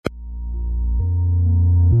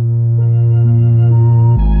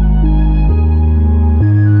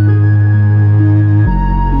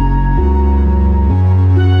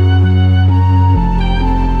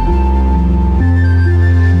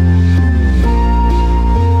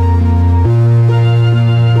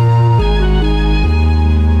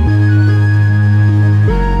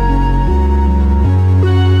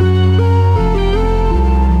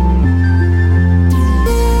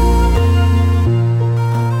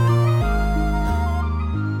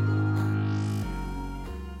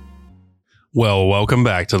Well, welcome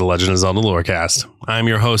back to the Legend of Zelda Lorecast. I'm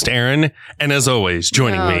your host, Aaron, and as always,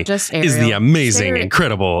 joining me is the amazing,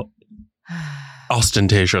 incredible,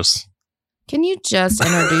 ostentatious. Can you just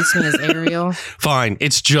introduce me as Ariel? Fine,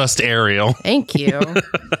 it's just Ariel. Thank you.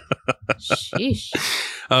 Sheesh.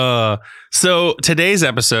 So today's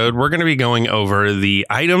episode, we're going to be going over the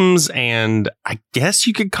items and I guess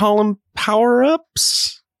you could call them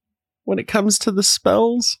power-ups when it comes to the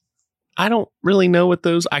spells. I don't really know what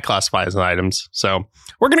those I classify as items. So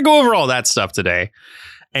we're going to go over all that stuff today.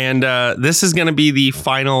 And this is going to be the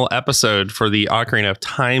final episode for the Ocarina of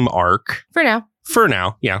Time arc. For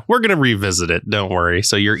now, yeah. We're going to revisit it. Don't worry.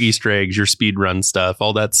 So your Easter eggs, your speedrun stuff,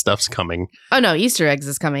 all that stuff's coming. Oh, no. Easter eggs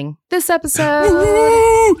is coming this episode.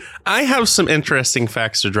 Woo! I have some interesting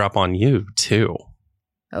facts to drop on you, too.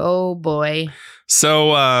 Oh, boy.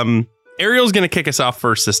 So, Ariel's going to kick us off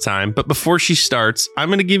first this time, but before she starts, I'm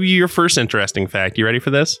going to give you your first interesting fact. You ready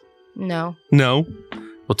for this? No. No?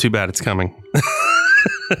 Well, too bad it's coming.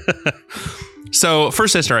 So,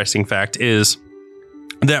 first interesting fact is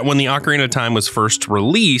that when the Ocarina of Time was first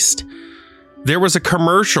released, there was a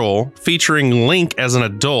commercial featuring Link as an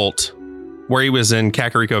adult where he was in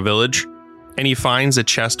Kakariko Village, and he finds a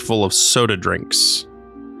chest full of soda drinks.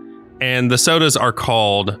 And the sodas are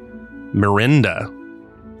called Mirinda.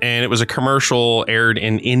 And it was a commercial aired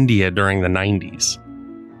in India during the 90s.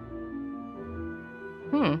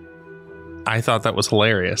 I thought that was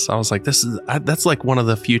hilarious. I was like, that's like one of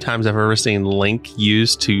the few times I've ever seen Link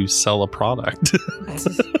used to sell a product.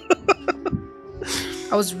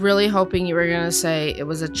 I was really hoping you were going to say it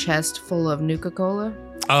was a chest full of Nuka-Cola.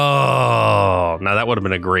 Oh, now that would have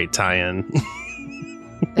been a great tie-in.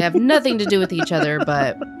 They have nothing to do with each other,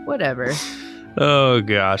 but whatever. Oh,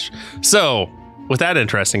 gosh. So, with that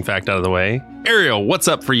interesting fact out of the way, Ariel, what's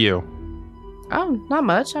up for you? Oh, not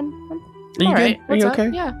much. I'm Are you all good? right. Are you What's okay?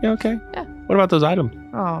 up? Yeah. You okay? Yeah. What about those items?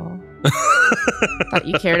 Oh. Thought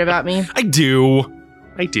you cared about me. I do.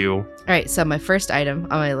 All right, so my first item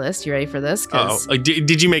on my list. You ready for this?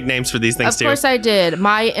 Did you make names for these things too? Of course I did.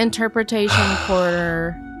 My interpretation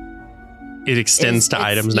corner. It extends to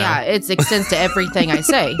items now. Yeah, it extends to everything I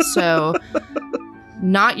say. So,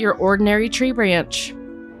 not your ordinary tree branch.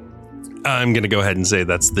 I'm going to go ahead and say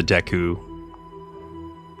that's the Deku.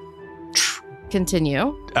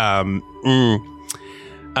 Continue. I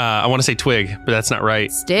want to say twig, but that's not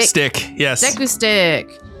right. Stick, yes. Deku stick.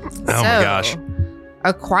 Oh my gosh.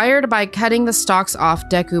 Acquired by cutting the stalks off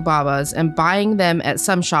Deku Babas and buying them at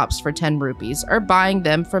some shops for 10 rupees or buying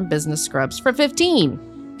them from business scrubs for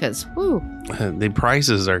 15. Because, whoo. The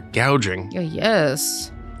prices are gouging.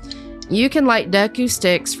 Yes. You can light Deku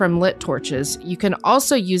sticks from lit torches. You can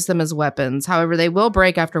also use them as weapons. However, they will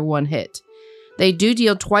break after one hit. They do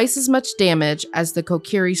deal twice as much damage as the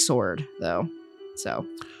Kokiri sword, though. So.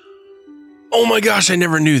 Oh my gosh, I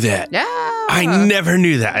never knew that. Yeah. I never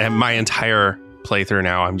knew that. My entire playthrough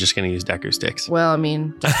now, I'm just going to use Deku sticks. Well, I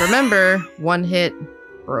mean, just remember, one hit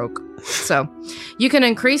broke. So, you can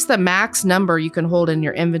increase the max number you can hold in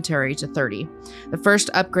your inventory to 30. The first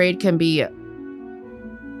upgrade can be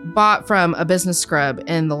bought from a business scrub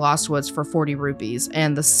in the Lost Woods for 40 rupees,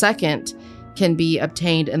 and the second can be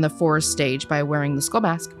obtained in the forest stage by wearing the skull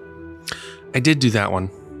mask. I did do that one.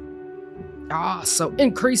 So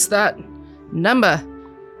increase that number.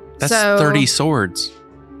 That's 30 swords.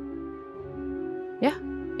 Yeah.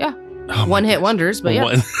 Oh one hit wonders, but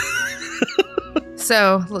yeah.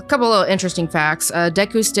 So, a couple of interesting facts.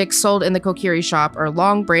 Deku sticks sold in the Kokiri shop are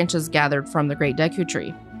long branches gathered from the Great Deku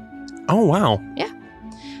Tree. Oh, wow. Yeah.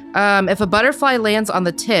 If a butterfly lands on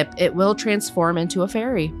the tip, it will transform into a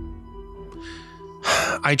fairy.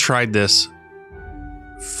 I tried this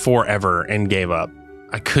forever and gave up.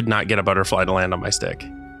 I could not get a butterfly to land on my stick.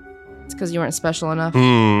 It's because you weren't special enough.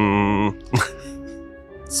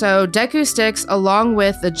 So, Deku sticks, along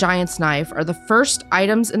with the Giant's Knife, are the first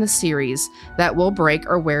items in the series that will break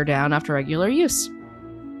or wear down after regular use.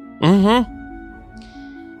 Mm-hmm.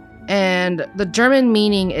 And the German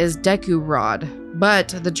meaning is Deku Rod, but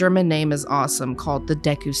the German name is awesome, called the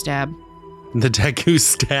Deku Stab. The Deku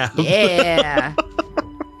Stab. Yeah.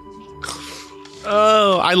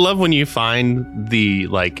 Oh, I love when you find the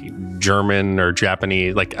German or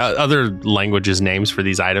Japanese, other languages names for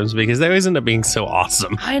these items because they always end up being so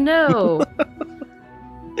awesome. I know.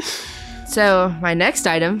 So my next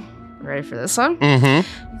item, ready for this one?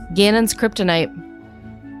 Mm-hmm. Ganon's Kryptonite.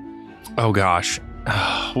 Oh gosh,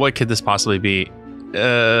 what could this possibly be?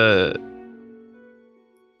 I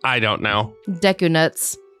don't know. Deku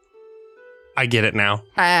Nuts. I get it now.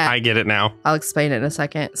 I get it now. I'll explain it in a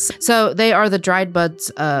second. So they are the dried buds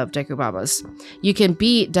of Deku Babas. You can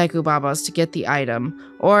beat Deku Babas to get the item,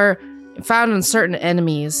 or found on certain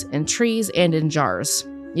enemies, in trees, and in jars.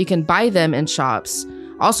 You can buy them in shops,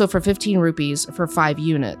 also for 15 rupees for 5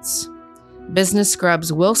 units. Business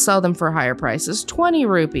scrubs will sell them for higher prices, 20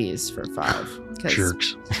 rupees for 5.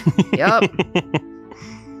 Jerks. Yep.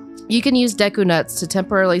 You can use Deku Nuts to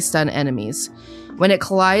temporarily stun enemies. When it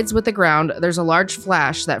collides with the ground, there's a large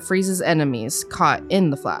flash that freezes enemies caught in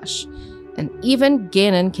the flash. And even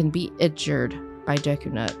Ganon can be injured by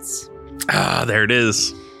Deku Nuts. Ah, there it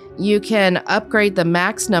is. You can upgrade the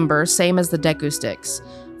max number, same as the Deku Sticks.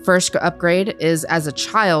 First upgrade is as a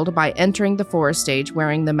child by entering the forest stage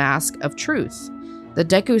wearing the Mask of Truth. The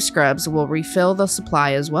Deku Scrubs will refill the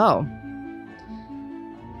supply as well.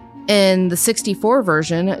 In the 64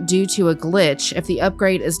 version, due to a glitch, if the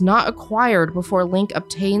upgrade is not acquired before Link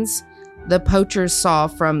obtains the Poacher's Saw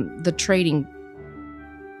from the trading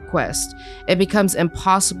quest, it becomes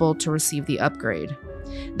impossible to receive the upgrade.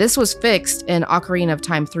 This was fixed in Ocarina of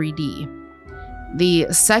Time 3D. The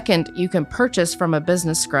second you can purchase from a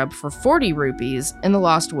business scrub for 40 rupees in the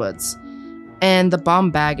Lost Woods, and the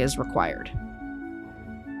bomb bag is required.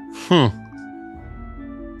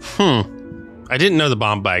 I didn't know the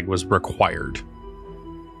bomb bag was required.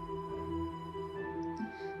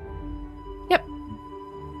 Yep.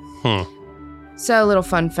 So, a little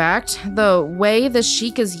fun fact. The way the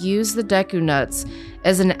Sheikas use the Deku Nuts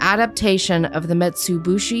is an adaptation of the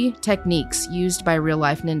Metsubushi techniques used by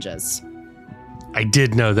real-life ninjas. I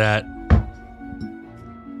did know that.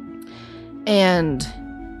 And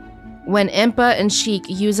when Impa and Sheik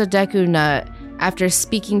use a Deku Nut after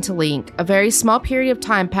speaking to Link, a very small period of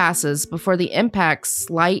time passes before the impact's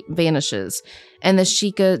light vanishes and the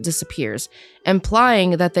Sheikah disappears,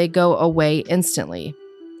 implying that they go away instantly.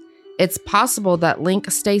 It's possible that Link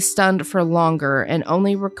stays stunned for longer and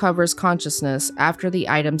only recovers consciousness after the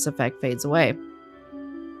item's effect fades away.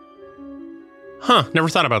 Huh, never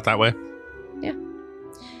thought about that way. Yeah.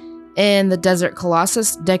 In the Desert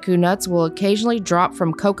Colossus, Deku Nuts will occasionally drop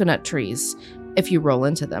from coconut trees if you roll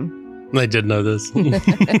into them. I did know this.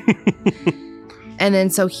 And then,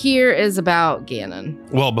 so here is about Ganon.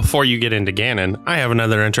 Well, before you get into Ganon, I have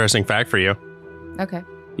another interesting fact for you. Okay.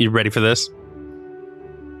 You ready for this?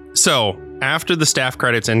 So, after the staff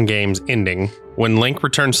credits in game's ending, when Link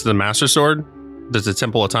returns to the Master Sword, there's a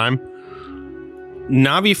Temple of Time,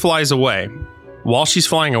 Navi flies away. While she's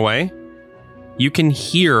flying away, you can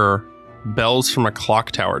hear bells from a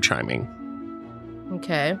clock tower chiming.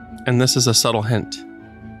 Okay. And this is a subtle hint.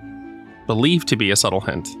 Believed to be a subtle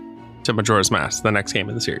hint to Majora's Mask, the next game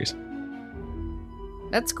in the series.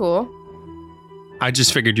 That's cool. I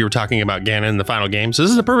just figured you were talking about Ganon in the final game, so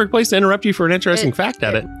this is a perfect place to interrupt you for an interesting fact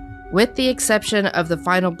at it. With the exception of the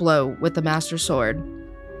final blow with the Master Sword,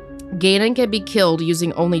 Ganon can be killed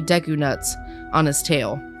using only Deku Nuts on his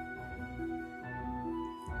tail.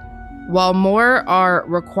 While more are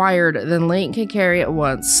required than Link can carry at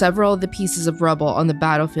once, several of the pieces of rubble on the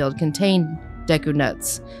battlefield contain Deku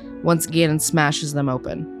Nuts once Ganon smashes them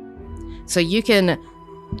open. So you can,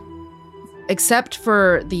 except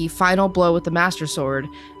for the final blow with the Master Sword,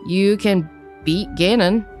 you can beat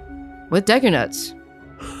Ganon with Deku Nuts.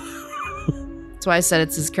 That's why I said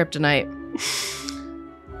it's his kryptonite.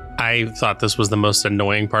 I thought this was the most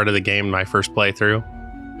annoying part of the game in my first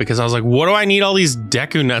playthrough, because I was like, what do I need all these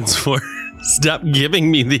Deku Nuts for? Stop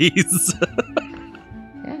giving me these.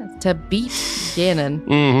 Yeah, to beat Ganon.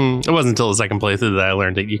 Mm-hmm. It wasn't until the second playthrough that I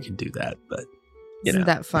learned that you could do that, but Isn't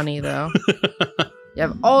that funny, though? You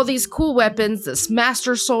have all these cool weapons, this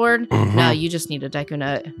Master Sword. Mm-hmm. No, you just need a Deku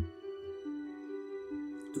Nut.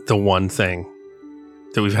 The one thing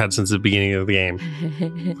that we've had since the beginning of the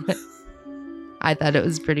game. I thought it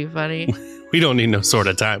was pretty funny. We don't need no Sword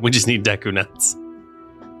of Time. We just need Deku Nuts.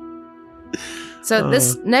 So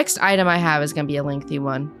this next item I have is going to be a lengthy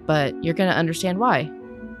one, but you're going to understand why.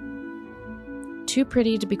 Too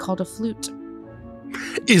pretty to be called a flute.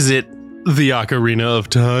 Is it the Ocarina of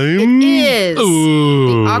Time? It is.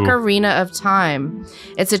 Ooh. The Ocarina of Time.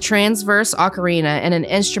 It's a transverse ocarina and an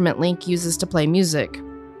instrument Link uses to play music.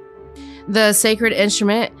 The sacred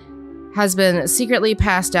instrument has been secretly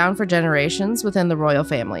passed down for generations within the royal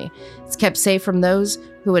family. It's kept safe from those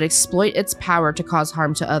who would exploit its power to cause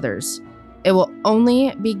harm to others. It will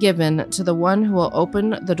only be given to the one who will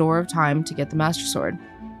open the door of time to get the Master Sword.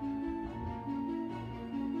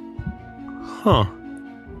 Huh.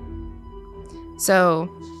 So,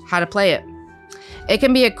 how to play it. It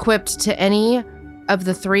can be equipped to any of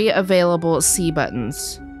the 3 available C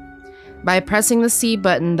buttons. By pressing the C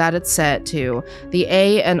button that it's set to, the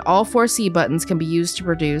A and all 4 C buttons can be used to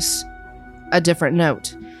produce a different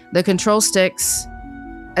note. The control sticks,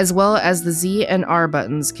 as well as the Z and R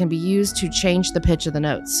buttons, can be used to change the pitch of the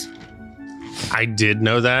notes. I did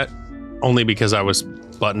know that only because I was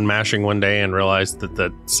button mashing one day and realized that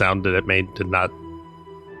the sound that it made did not.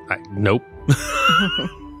 Nope.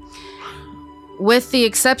 With the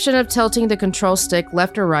exception of tilting the control stick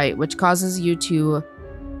left or right, which causes you to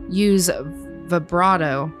use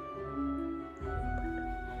vibrato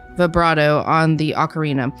on the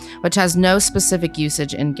ocarina, which has no specific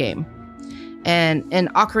usage in game. And in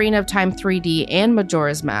Ocarina of Time 3D and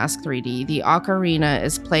Majora's Mask 3D, the ocarina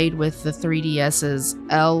is played with the 3DS's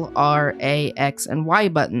L, R, A, X, and Y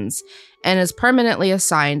buttons and is permanently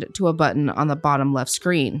assigned to a button on the bottom left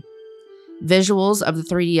screen. Visuals of the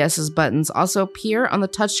 3DS's buttons also appear on the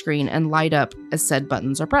touchscreen and light up as said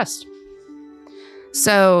buttons are pressed.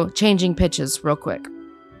 So, changing pitches real quick.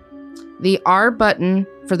 The R button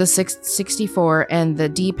for the 64 and the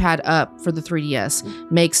D-pad up for the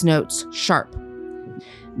 3DS makes notes sharp.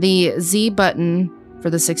 The Z button for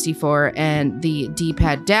the 64 and the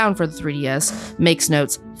D-pad down for the 3DS makes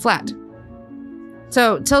notes flat.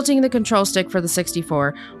 So, tilting the control stick for the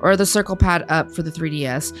 64 or the circle pad up for the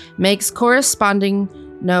 3DS makes corresponding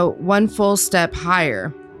note one full step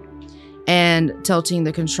higher, and tilting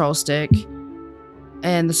the control stick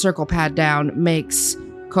and the circle pad down makes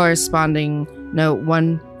corresponding note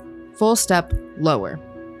one full step lower.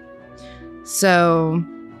 So,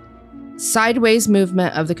 sideways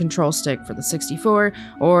movement of the control stick for the 64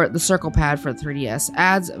 or the circle pad for the 3DS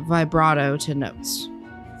adds vibrato to notes.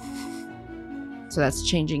 So that's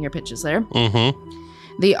changing your pitches there.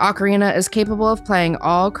 Mm-hmm. The ocarina is capable of playing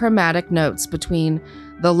all chromatic notes between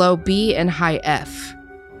the low B and high F.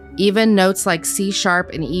 Even notes like C sharp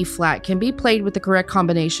and E flat can be played with the correct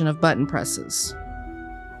combination of button presses.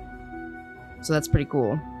 So that's pretty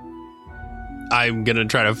cool. I'm going to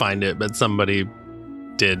try to find it, but somebody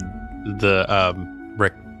did the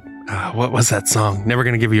Rick. What was that song? Never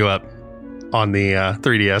Gonna Give You Up on the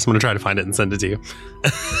 3DS. I'm going to try to find it and send it to you.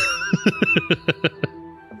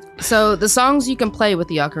 So the songs you can play with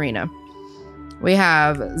the ocarina. We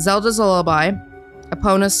have Zelda's Lullaby,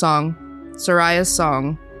 Epona's Song, Soraya's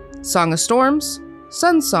Song, Song of Storms,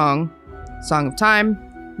 Sun's Song, Song of Time,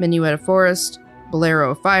 Minuet of Forest,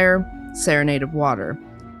 Bolero of Fire, Serenade of Water,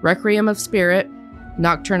 Requiem of Spirit,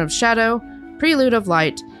 Nocturne of Shadow, Prelude of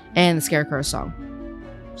Light, and the Scarecrow Song.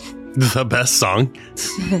 The best song.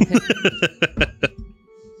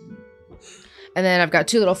 And then I've got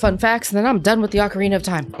two little fun facts, and then I'm done with the Ocarina of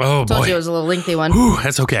Time. Oh, Told boy. you it was a little lengthy one. Whew,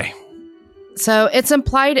 that's okay. So it's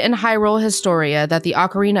implied in Hyrule Historia that the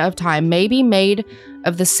Ocarina of Time may be made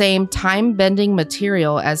of the same time-bending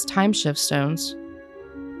material as time shift stones.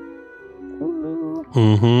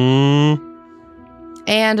 Mm-hmm.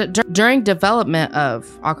 And during development of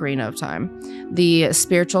Ocarina of Time, the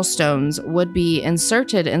spiritual stones would be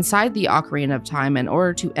inserted inside the Ocarina of Time in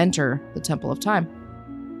order to enter the Temple of Time.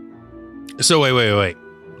 So wait.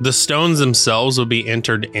 The stones themselves will be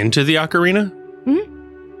entered into the ocarina?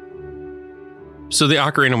 Mm-hmm. So the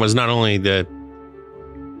ocarina was not only the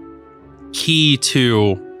key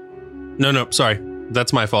to... No, sorry.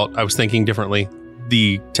 That's my fault. I was thinking differently.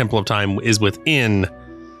 The Temple of Time is within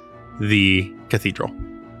the cathedral.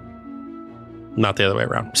 Not the other way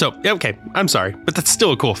around. So, okay. I'm sorry. But that's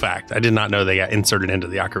still a cool fact. I did not know they got inserted into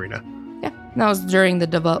the ocarina. Yeah, that was during the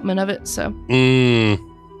development of it, so...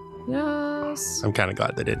 Yes. I'm kind of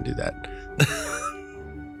glad they didn't do that.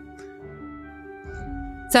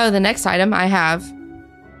 So the next item I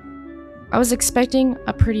was expecting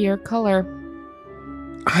a prettier color.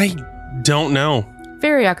 I don't know.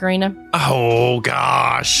 Fairy Ocarina. Oh,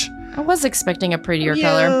 gosh. I was expecting a prettier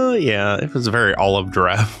color. Yeah, it was very olive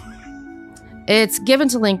drab. It's given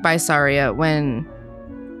to Link by Saria when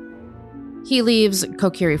he leaves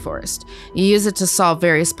Kokiri Forest. You use it to solve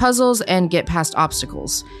various puzzles and get past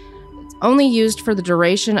obstacles. It's only used for the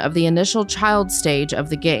duration of the initial child stage of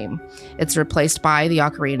the game. It's replaced by the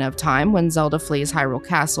Ocarina of Time when Zelda flees Hyrule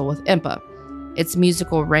Castle with Impa. Its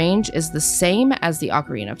musical range is the same as the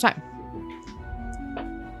Ocarina of Time.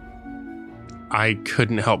 I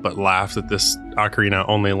couldn't help but laugh that this ocarina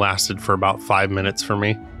only lasted for about 5 minutes for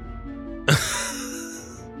me.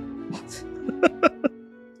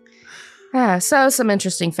 So some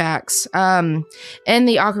interesting facts. In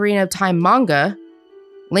the Ocarina of Time manga,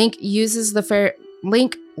 Link loses the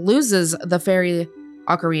fairy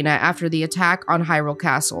ocarina after the attack on Hyrule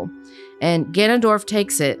Castle, and Ganondorf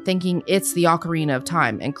takes it thinking it's the Ocarina of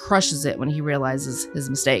Time and crushes it when he realizes his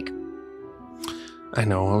mistake. I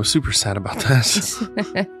know, I was super sad about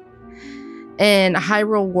that. In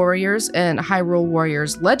Hyrule Warriors and Hyrule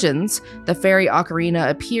Warriors Legends, the Fairy Ocarina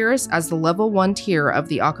appears as the level 1 tier of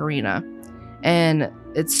the ocarina, and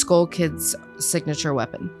it's Skull Kid's signature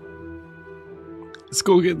weapon.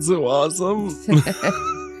 School getting so awesome.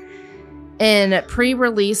 In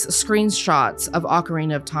pre-release screenshots of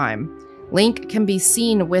Ocarina of Time, Link can be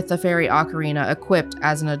seen with the fairy ocarina equipped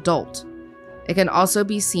as an adult. It can also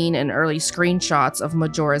be seen in early screenshots of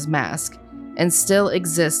Majora's Mask, and still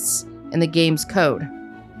exists in the game's code.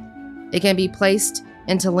 It can be placed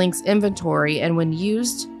into Link's inventory, and when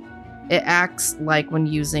used, it acts like when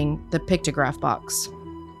using the pictograph box.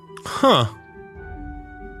 Huh.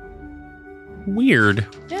 Weird.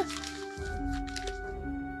 Yeah.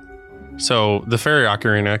 So the fairy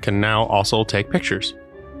ocarina can now also take pictures.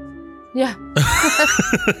 Yeah.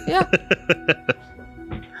 Yeah.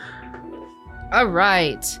 All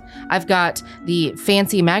right. I've got the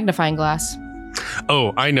fancy magnifying glass.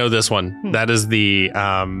 Oh, I know this one. That is the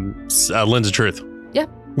lens of truth. Yep.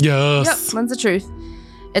 Yes. Yep, lens of truth.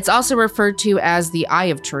 It's also referred to as the eye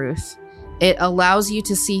of truth. It allows you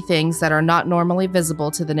to see things that are not normally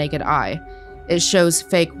visible to the naked eye. It shows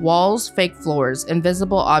fake walls, fake floors,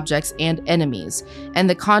 invisible objects, and enemies, and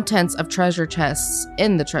the contents of treasure chests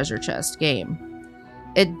in the treasure chest game.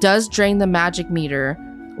 It does drain the magic meter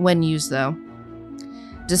when used, though.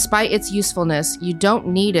 Despite its usefulness, you don't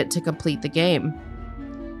need it to complete the game.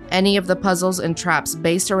 Any of the puzzles and traps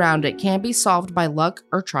based around it can be solved by luck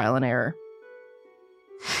or trial and error.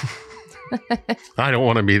 I don't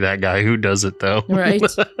want to be that guy who does it, though. Right.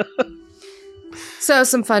 So,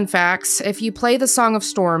 some fun facts. If you play the Song of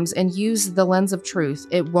Storms and use the Lens of Truth,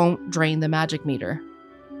 it won't drain the magic meter.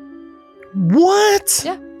 What?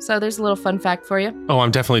 Yeah, so there's a little fun fact for you. Oh,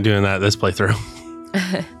 I'm definitely doing that this playthrough.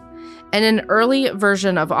 In an early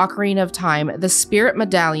version of Ocarina of Time, the Spirit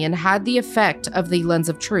Medallion had the effect of the Lens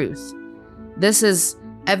of Truth. This is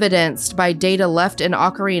evidenced by data left in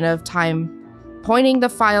Ocarina of Time pointing the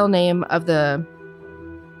file name of the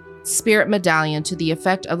Spirit Medallion to the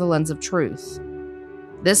effect of the Lens of Truth.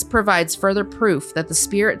 This provides further proof that the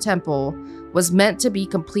Spirit Temple was meant to be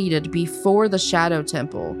completed before the Shadow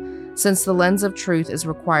Temple, since the Lens of Truth is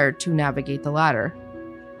required to navigate the latter.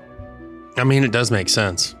 I mean, it does make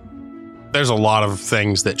sense. There's a lot of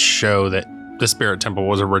things that show that the Spirit Temple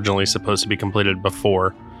was originally supposed to be completed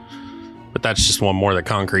before, but that's just one more that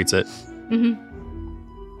concretes it.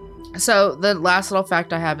 Mm-hmm. So the last little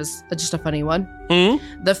fact I have is just a funny one.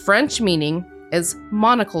 Mm-hmm. The French meaning is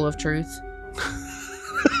monocle of truth.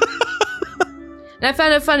 And I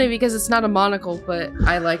found it funny because it's not a monocle, but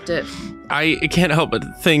I liked it. I can't help but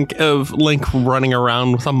think of Link running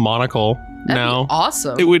around with a monocle now. Be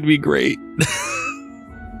awesome. It would be great.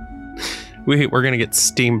 We're going to get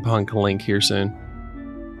steampunk Link here soon.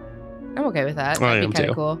 I'm okay with that. I That'd am be kind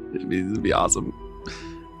too. of cool. It'd be awesome.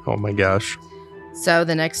 Oh my gosh. So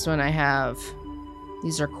the next one I have,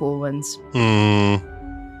 these are cool ones.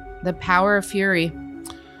 The Power of Fury.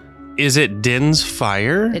 Is it Din's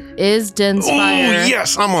Fire? It is Din's Fire. Oh,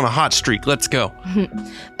 yes. I'm on a hot streak. Let's go.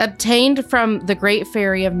 Obtained from the Great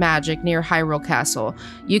Fairy of Magic near Hyrule Castle,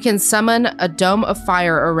 you can summon a dome of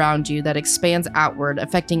fire around you that expands outward,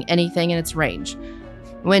 affecting anything in its range.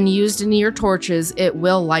 When used in your torches, it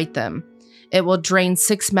will light them. It will drain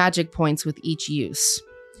 6 magic points with each use.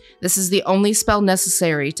 This is the only spell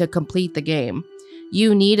necessary to complete the game.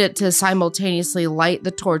 You need it to simultaneously light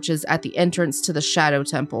the torches at the entrance to the Shadow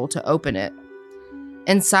Temple to open it.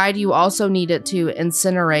 Inside, you also need it to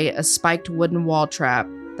incinerate a spiked wooden wall trap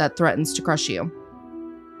that threatens to crush you.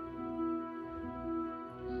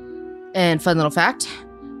 And fun little fact,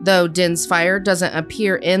 though Din's Fire doesn't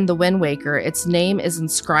appear in the Wind Waker, its name is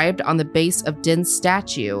inscribed on the base of Din's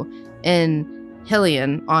statue in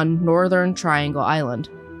Hylian on Northern Triangle Island.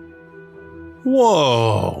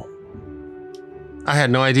 Whoa. I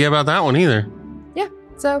had no idea about that one either. Yeah,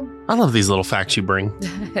 so I love these little facts you bring.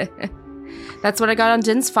 that's what I got on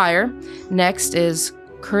Din's Fire. Next is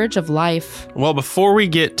Courage of Life. Well, before we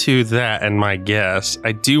get to that and my guess,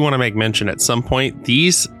 I do want to make mention at some point,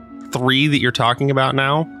 these 3 that you're talking about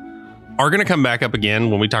now are going to come back up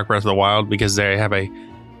again when we talk Breath of the Wild, because they have a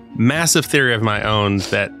massive theory of my own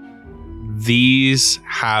that these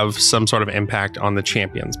have some sort of impact on the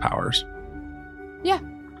champion's powers. Yeah.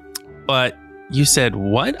 But you said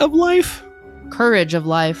what of life? Courage of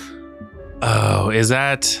Life. Oh, is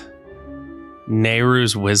that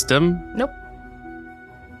Nehru's wisdom? Nope.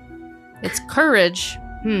 It's courage.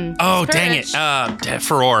 Oh, it's dang courage. it.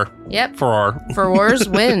 Furore. Yep. Furore. Furore's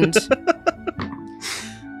wind.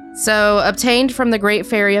 So, obtained from the Great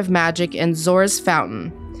Fairy of Magic in Zora's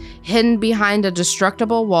Fountain, hidden behind a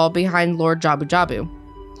destructible wall behind Lord Jabu Jabu.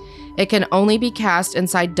 It can only be cast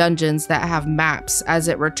inside dungeons that have maps, as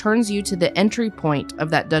it returns you to the entry point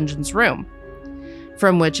of that dungeon's room,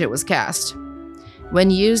 from which it was cast. When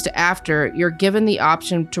used after, you're given the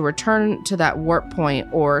option to return to that warp point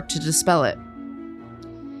or to dispel it.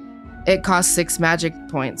 It costs 6 magic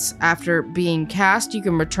points. After being cast, you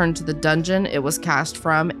can return to the dungeon it was cast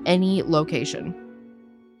from, any location.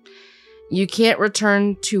 You can't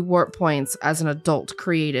return to warp points as an adult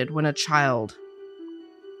created when a child,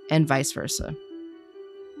 and vice versa.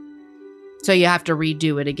 So you have to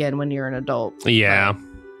redo it again when you're an adult. Yeah.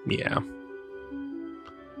 Yeah.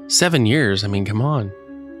 7 years. I mean, come on.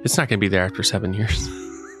 It's not going to be there after 7 years.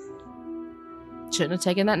 Shouldn't have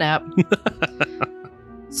taken that nap.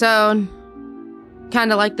 So,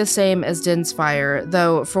 kind of like the same as Din's Fire,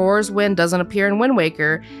 though Faror's Wind doesn't appear in Wind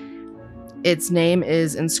Waker. Its name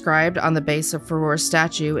is inscribed on the base of Faror's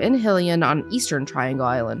statue in Hylian on Eastern Triangle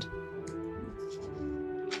Island.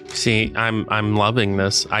 See, I'm loving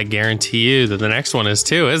this. I guarantee you that the next one is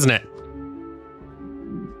too, isn't it?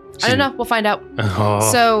 I don't know. We'll find out.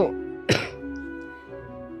 Oh. So,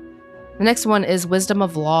 the next one is Wisdom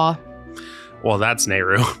of Law. Well, that's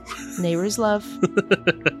Nehru. Nehru's love.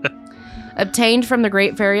 Obtained from the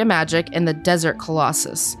Great Fairy of Magic in the Desert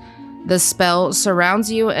Colossus. The spell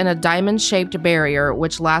surrounds you in a diamond-shaped barrier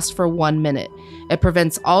which lasts for 1 minute. It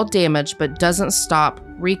prevents all damage but doesn't stop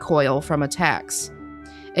recoil from attacks.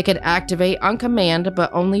 It can activate on command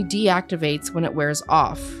but only deactivates when it wears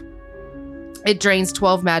off. It drains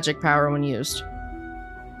 12 magic power when used.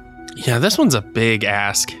 Yeah, this one's a big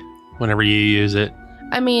ask whenever you use it.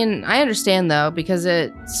 I mean, I understand though, because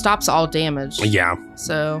it stops all damage. Yeah.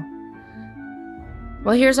 So,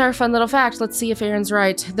 well, here's our fun little fact. Let's see if Aaron's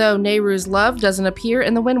right. Though Nehru's love doesn't appear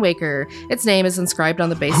in the Wind Waker, its name is inscribed on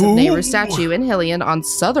the base of Nehru's statue in Hylian on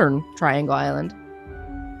Southern Triangle Island.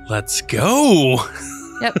 Let's go.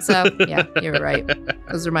 Yep, so, yeah, you're right.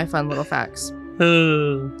 Those are my fun little facts.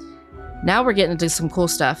 Now we're getting into some cool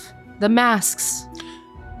stuff. The masks.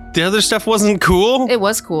 The other stuff wasn't cool? It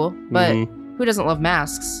was cool, but who doesn't love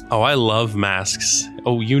masks? Oh, I love masks.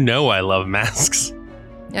 Oh, you know I love masks.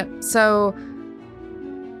 Yep, so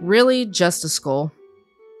really just a skull.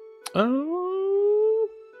 Oh.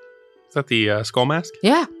 Is that the skull mask?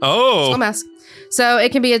 Yeah. Oh. Skull mask. So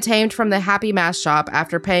it can be obtained from the Happy Mask shop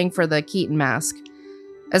after paying for the Keaton mask.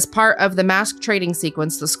 As part of the mask trading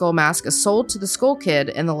sequence, the skull mask is sold to the Skull Kid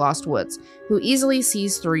in the Lost Woods, who easily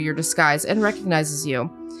sees through your disguise and recognizes you.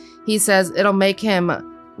 He says it'll make him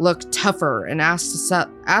look tougher and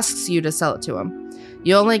asks you to sell it to him.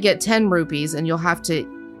 You only get 10 rupees and you'll have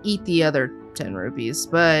to eat the other 10 rupees,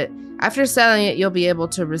 but after selling it, you'll be able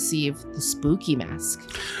to receive the spooky mask.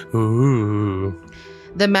 Ooh.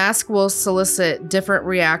 The mask will solicit different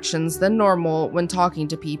reactions than normal when talking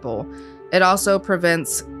to people. It also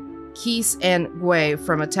prevents Keese and Gui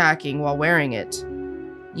from attacking while wearing it.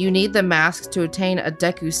 You need the mask to attain a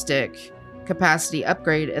Deku Stick capacity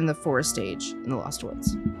upgrade in the forest stage in the Lost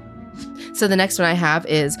Woods. So the next one I have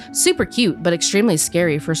is super cute but extremely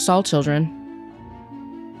scary for stall children.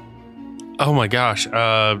 Oh my gosh.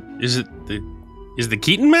 Is it the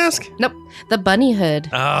Keaton mask? Nope. The bunny hood.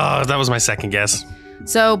 Oh, that was my second guess.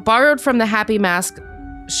 So borrowed from the Happy Mask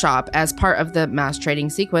shop as part of the mask trading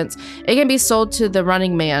sequence, it can be sold to the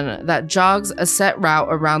running man that jogs a set route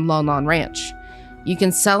around Lon Lon Ranch. You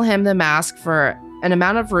can sell him the mask for an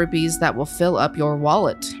amount of rupees that will fill up your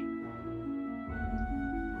wallet.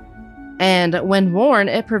 And when worn,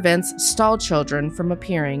 it prevents stall children from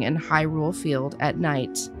appearing in Hyrule Field at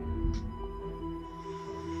night.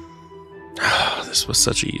 This was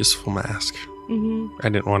such a useful mask. Mm-hmm. I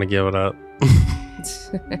didn't want to give it up.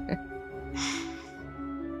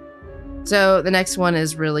 So the next one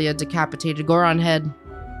is really a decapitated Goron head.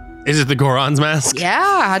 Is it the Goron's mask?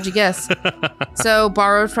 Yeah, how'd you guess? So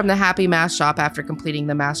borrowed from the Happy Mask shop after completing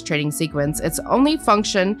the mask trading sequence, its only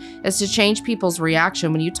function is to change people's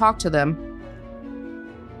reaction when you talk to them.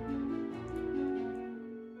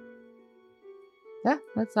 Yeah,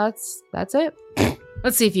 that's it.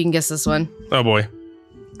 Let's see if you can guess this one. Oh boy.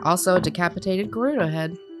 Also a decapitated Gerudo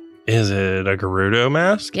head. Is it a Gerudo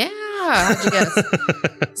mask? Yeah, how'd you guess?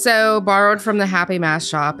 So borrowed from the Happy Mask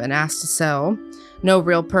shop and asked to sell. No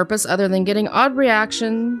real purpose other than getting odd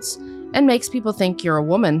reactions and makes people think you're a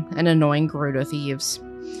woman and annoying Gerudo thieves.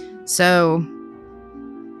 So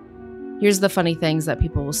here's the funny things that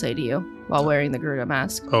people will say to you while wearing the Gerudo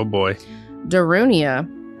mask. Oh boy. Darunia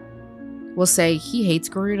will say he hates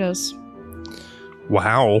Gerudos.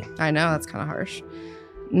 Wow. I know, that's kind of harsh.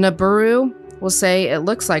 Naburu will say it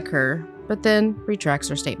looks like her, but then retracts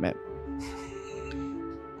her statement.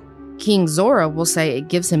 King Zora will say it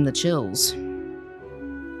gives him the chills.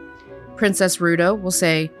 Princess Rudo will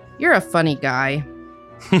say, "You're a funny guy."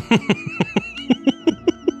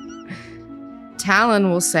 Talon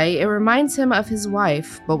will say it reminds him of his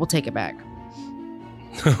wife, but we'll take it back.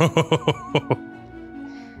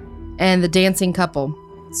 And the dancing couple.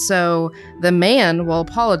 So the man will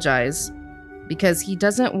apologize because he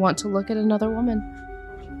doesn't want to look at another woman.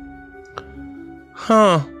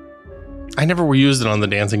 Huh. I never used it on the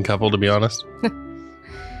dancing couple, to be honest.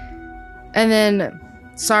 And then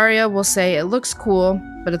Saria will say it looks cool,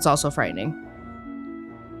 but it's also frightening.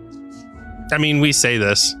 I mean, we say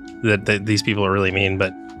this, that these people are really mean,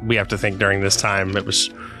 but we have to think during this time, it was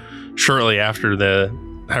shortly after the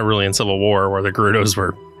Hyrulean Civil War where the Gerudos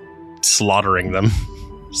were slaughtering them.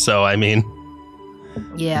 So, I mean...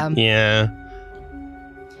 Yeah.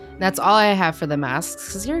 That's all I have for the masks,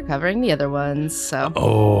 because you're covering the other ones, so...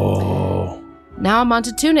 Oh. Now I'm on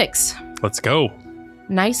to tunics. Let's go.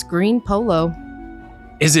 Nice green polo.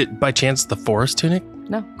 Is it, by chance, the forest tunic?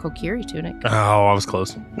 No, Kokiri tunic. Oh, I was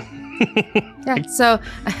close. Yeah, so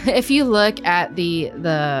if you look at the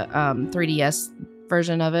 3DS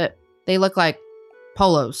version of it, they look like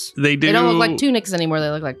polos. They do. They don't look like tunics anymore. They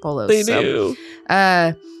look like polos. They do.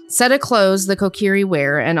 Set of clothes the Kokiri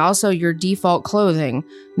wear, and also your default clothing.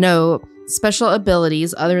 No special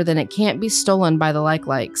abilities other than it can't be stolen by the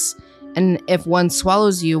likes. And if one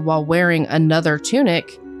swallows you while wearing another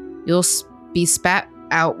tunic, you'll be spat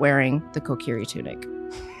out wearing the Kokiri tunic.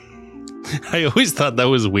 I always thought that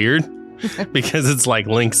was weird because it's like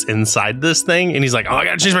Link's inside this thing, and he's like, "Oh, I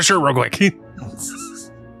gotta change my shirt real quick."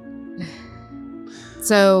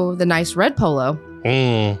 So the nice red polo,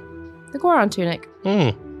 the Goron tunic.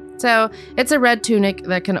 So it's a red tunic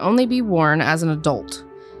that can only be worn as an adult.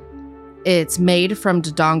 It's made from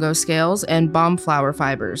Dodongo scales and bomb flower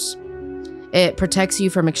fibers. It protects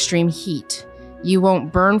you from extreme heat. You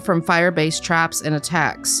won't burn from fire-based traps and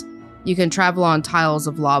attacks. You can travel on tiles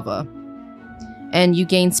of lava. And you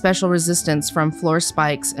gain special resistance from floor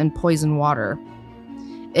spikes and poison water.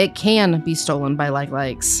 It can be stolen by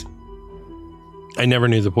likes. I never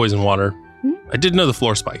knew the poison water. I did know the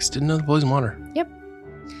floor spikes. Didn't know the poison water. Yep.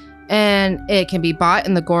 And it can be bought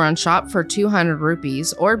in the Goron shop for 200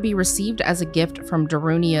 rupees or be received as a gift from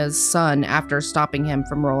Darunia's son after stopping him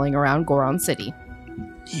from rolling around Goron City.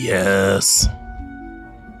 Yes.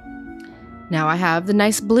 Now I have the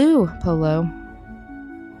nice blue polo.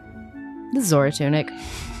 The Zora tunic.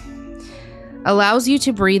 Allows you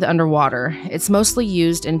to breathe underwater. It's mostly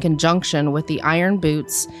used in conjunction with the iron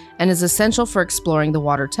boots and is essential for exploring the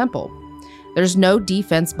water temple. There's no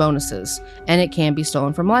defense bonuses, and it can be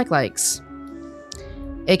stolen from likes.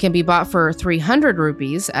 It can be bought for 300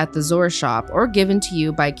 rupees at the Zora shop or given to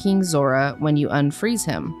you by King Zora when you unfreeze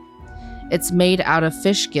him. It's made out of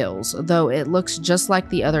fish gills, though it looks just like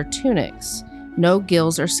the other tunics. No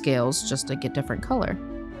gills or scales, just a different color.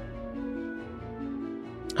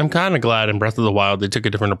 I'm kind of glad in Breath of the Wild they took a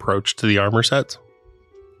different approach to the armor sets.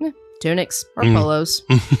 Yeah, tunics or polos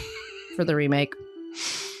for the remake.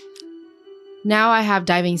 Now I have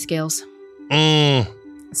diving scales.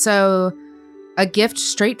 So, a gift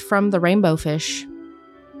straight from the rainbow fish.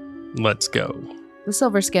 Let's go. The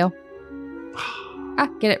silver scale.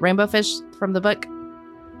 Get it? Rainbow fish from the book.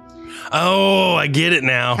 Oh, I get it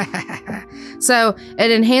now. So,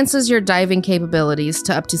 it enhances your diving capabilities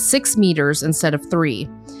to up to 6 meters instead of 3.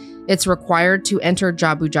 It's required to enter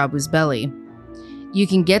Jabu Jabu's belly. You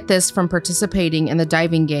can get this from participating in the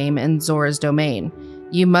diving game in Zora's domain.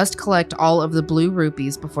 You must collect all of the blue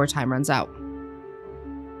rupees before time runs out.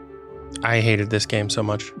 I hated this game so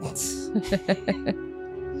much.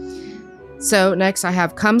 So next I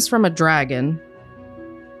have comes from a dragon.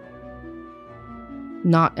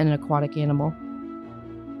 Not an aquatic animal.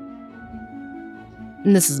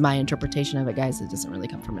 And this is my interpretation of it, guys. It doesn't really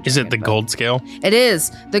come from a dragon. Is it the gold scale? It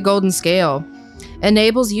is. The golden scale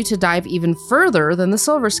enables you to dive even further than the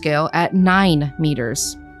silver scale at 9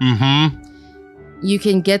 meters. You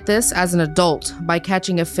can get this as an adult by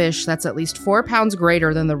catching a fish that's at least 4 pounds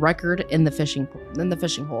greater than the record in the fishing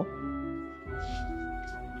hole.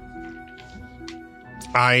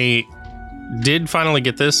 I did finally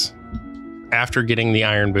get this after getting the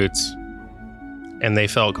iron boots, and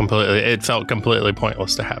it felt completely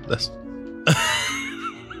pointless to have this.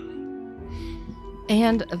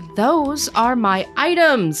 And those are my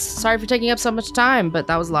items. Sorry for taking up so much time, but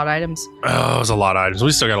that was a lot of items. Oh, it was a lot of items.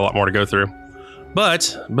 We still got a lot more to go through.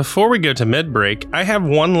 But before we go to mid-break, I have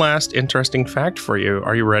one last interesting fact for you.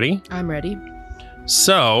 Are you ready? I'm ready.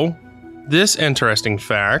 So, this interesting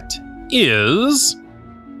fact is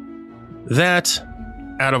that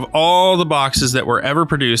out of all the boxes that were ever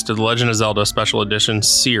produced of the Legend of Zelda Special Edition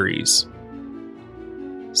series,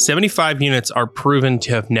 75 units are proven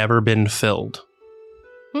to have never been filled.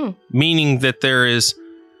 Meaning that there is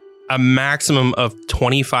a maximum of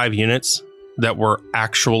 25 units that were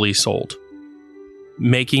actually sold,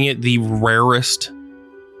 making it the rarest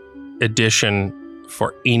edition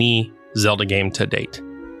for any Zelda game to date.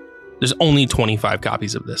 There's only 25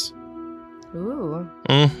 copies of this. Ooh.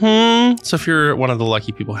 So if you're one of the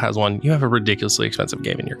lucky people who has one, you have a ridiculously expensive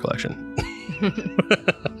game in your collection.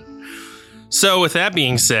 So with that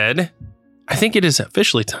being said, I think it is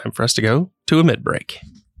officially time for us to go to a mid-break.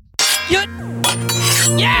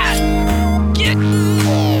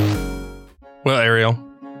 Well, Ariel,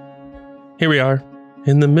 here we are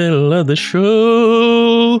in the middle of the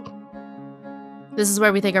show. This is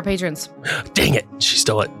where we thank our patrons. Dang it, she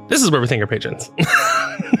stole it. This is where we thank our patrons.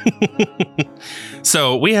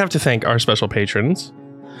 So we have to thank our special patrons,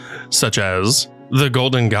 such as the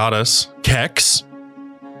Golden Goddess, Kex,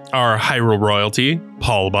 our Hyrule Royalty,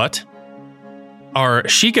 Paul Butt, our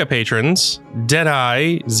Sheikah patrons,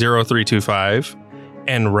 Deadeye0325,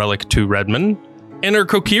 and Relic 2 Redman, and our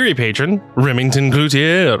Kokiri patron, Remington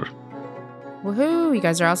Cloutier. Woohoo, you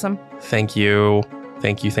guys are awesome. Thank you.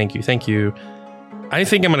 Thank you, thank you, thank you. I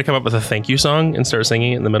think I'm going to come up with a thank you song and start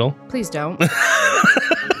singing it in the middle. Please don't.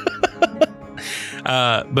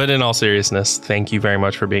 But in all seriousness, thank you very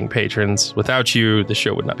much for being patrons. Without you, the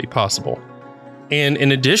show would not be possible. And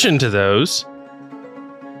in addition to those,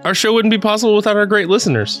 our show wouldn't be possible without our great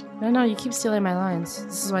listeners. No, you keep stealing my lines.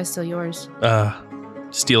 This is why I steal yours.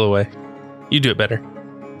 Steal away. You do it better.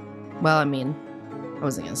 Well, I mean, I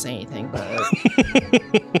wasn't going to say anything, but...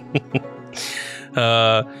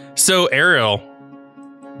 So, Ariel,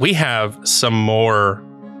 we have some more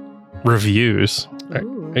reviews.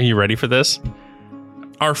 Ooh. Are you ready for this?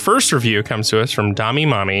 Our first review comes to us from Dami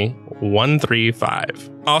Mommy 135.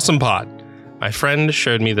 Awesome pod. My friend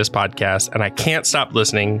showed me this podcast and I can't stop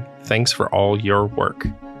listening. Thanks for all your work.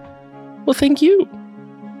 Well, thank you.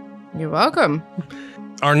 You're welcome.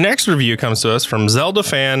 Our next review comes to us from Zelda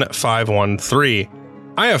Fan 513.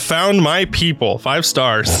 I have found my people. 5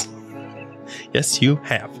 stars. Yes, you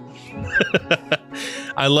have.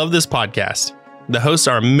 I love this podcast. The hosts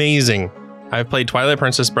are amazing. I've played Twilight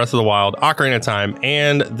Princess, Breath of the Wild, Ocarina of Time,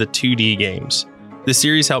 and the 2D games. The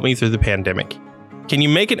series helped me through the pandemic. Can you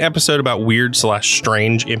make an episode about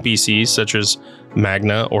weird/strange NPCs such as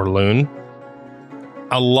Magna or Loon?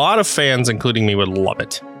 A lot of fans, including me, would love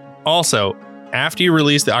it. Also, after you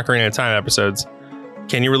release the Ocarina of Time episodes,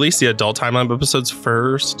 can you release the adult timeline episodes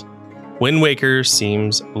first? Wind Waker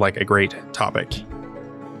seems like a great topic.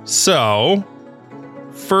 So,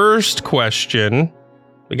 first question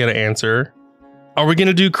we got to answer. Are we going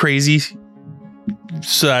to do crazy/kooky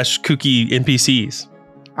NPCs?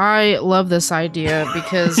 I love this idea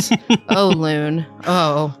because, oh, Loon.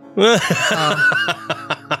 Oh.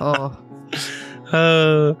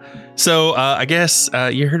 So I guess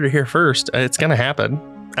you heard it here first. It's going to happen.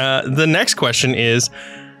 The next question is,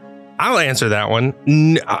 I'll answer that one.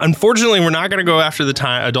 Unfortunately, we're not going to go after the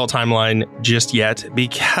adult timeline just yet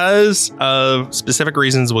because of specific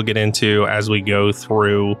reasons we'll get into as we go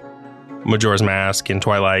through Majora's Mask and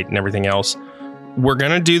Twilight and everything else. We're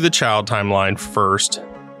going to do the child timeline first,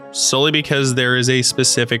 solely because there is a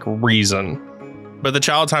specific reason. But the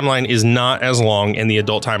child timeline is not as long, and the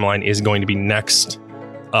adult timeline is going to be next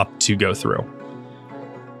up to go through.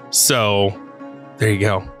 So there you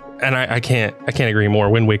go. And I can't agree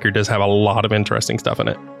more. Wind Waker does have a lot of interesting stuff in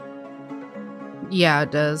it. Yeah,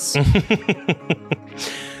 it does.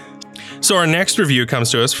 So our next review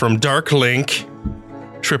comes to us from Dark Link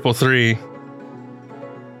 333.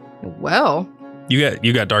 Well,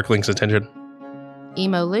 you got Dark Link's attention.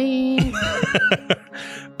 Emo Link.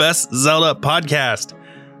 Best Zelda podcast.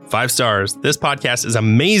 5 stars. This podcast is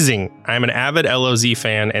amazing. I'm an avid LOZ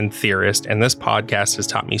fan and theorist, and this podcast has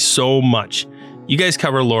taught me so much. You guys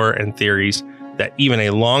cover lore and theories that even a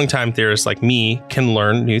longtime theorist like me can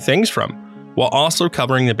learn new things from, while also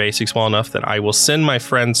covering the basics well enough that I will send my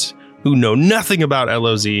friends who know nothing about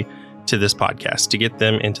LOZ to this podcast to get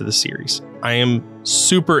them into the series. I am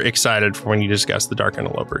super excited for when you discuss the Dark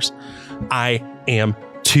Interlopers. I am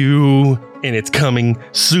too, and it's coming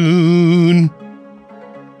soon.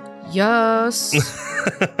 Yes.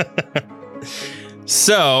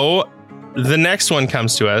 So, the next one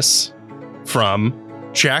comes to us from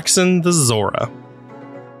Jackson the Zora.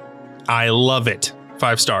 I love it.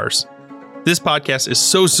 5 stars. This podcast is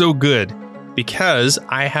so good because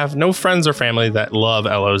I have no friends or family that love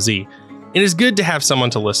LOZ. It is good to have someone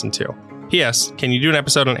to listen to. P.S. Can you do an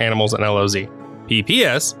episode on animals and LOZ?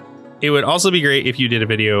 P.P.S. It would also be great if you did a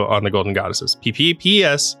video on the Golden Goddesses.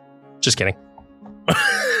 P.P.P.S. Just kidding.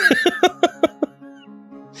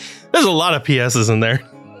 There's a lot of PSs in there.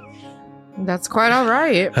 That's quite all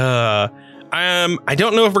right. I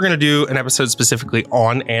don't know if we're going to do an episode specifically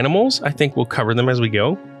on animals. I think we'll cover them as we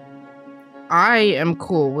go. I am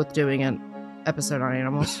cool with doing an episode on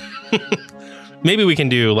animals. Maybe we can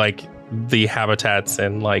do like the habitats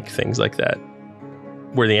and like things like that,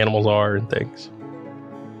 where the animals are and things.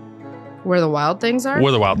 Where the wild things are?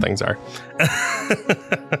 Where the wild things are.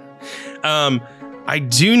 I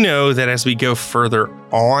do know that as we go further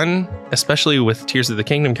on, especially with Tears of the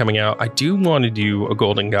Kingdom coming out, I do want to do a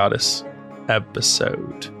Golden Goddess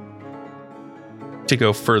episode to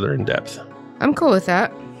go further in depth. I'm cool with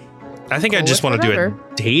that. I think I just want to do a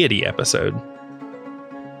deity episode.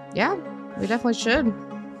 Yeah, we definitely should.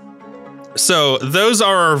 So those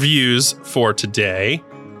are our views for today,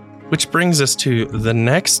 which brings us to the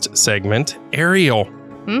next segment, Ariel.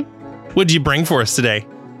 What'd you bring for us today?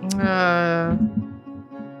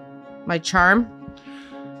 My charm.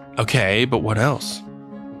 Okay, but what else?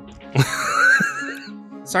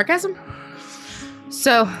 Sarcasm?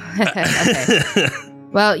 So, okay.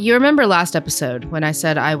 Well, you remember last episode when I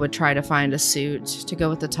said I would try to find a suit to go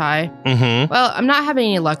with the tie? Mm-hmm. Well, I'm not having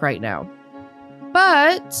any luck right now.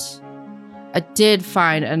 But I did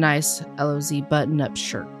find a nice LOZ button-up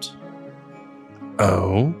shirt.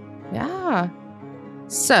 Oh? Yeah.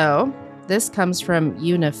 So, this comes from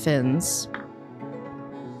Unifins.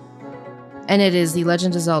 And it is the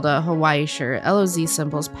Legend of Zelda Hawaii shirt, LOZ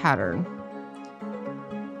symbols pattern.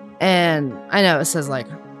 And I know it says like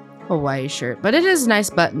Hawaii shirt, but it is a nice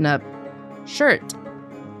button-up shirt.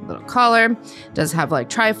 Little collar. Does have like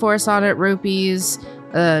Triforce on it, rupees,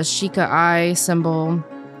 Sheikah eye symbol,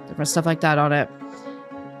 different stuff like that on it.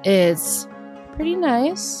 It's pretty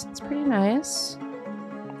nice. It's pretty nice.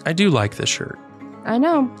 I do like this shirt. I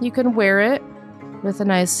know. You can wear it with a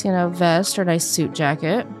nice, vest or nice suit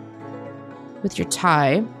jacket with your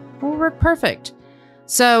tie. It will work perfect.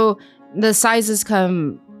 So the sizes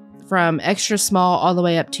come from extra small all the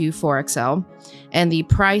way up to 4XL, and the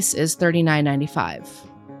price is $39.95.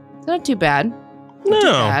 Not too bad. Not too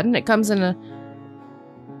bad. And it comes in a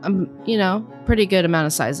pretty good amount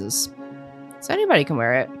of sizes. So anybody can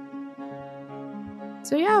wear it.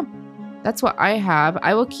 So yeah, that's what I have.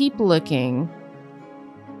 I will keep looking.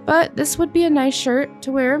 But this would be a nice shirt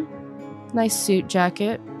to wear. Nice suit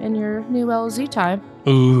jacket and your new LZ tie.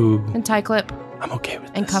 Ooh. And tie clip. I'm okay with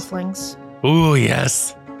and this. And cufflinks. Ooh,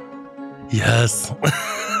 yes. Yes.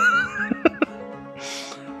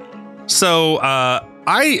 So,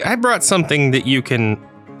 I brought something that you can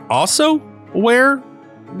also wear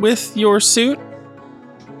with your suit.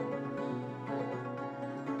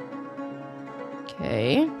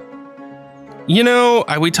 Okay.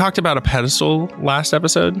 We talked about a pedestal last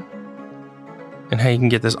episode and how you can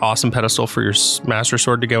get this awesome pedestal for your Master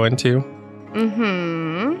Sword to go into.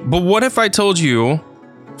 Mm-hmm. But what if I told you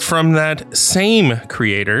from that same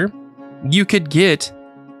creator, you could get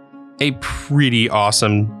a pretty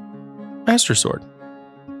awesome Master Sword?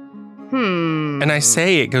 And I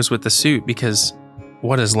say it goes with the suit because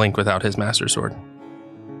what is Link without his Master Sword?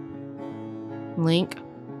 Link.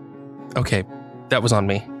 Okay, that was on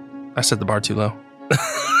me. I set the bar too low.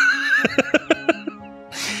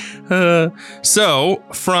 So,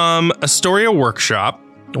 from Astoria Workshop,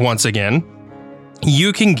 once again,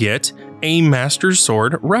 you can get a Master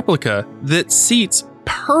Sword replica that seats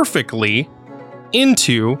perfectly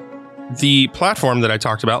into the platform that I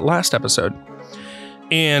talked about last episode.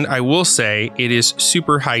 And I will say it is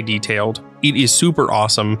super high detailed. It is super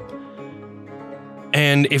awesome.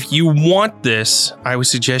 And if you want this, I would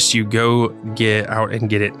suggest you go get out and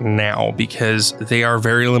get it now because they are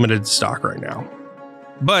very limited stock right now.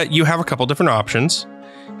 But you have a couple different options,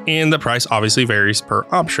 and the price obviously varies per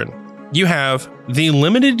option. You have the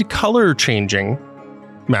limited color changing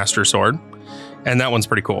Master Sword, and that one's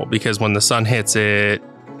pretty cool because when the sun hits it,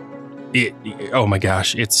 oh my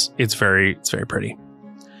gosh, it's very pretty.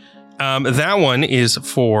 That one is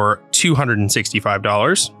for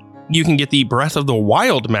 $265. You can get the Breath of the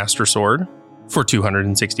Wild Master Sword for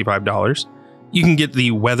 $265. You can get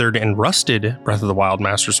the Weathered and Rusted Breath of the Wild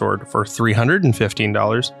Master Sword for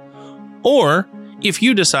 $315. Or if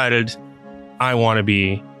you decided, I want to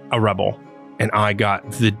be a rebel and I got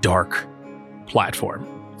the dark platform,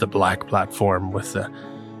 the black platform with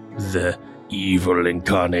the evil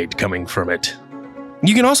incarnate coming from it,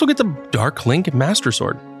 you can also get the Dark Link Master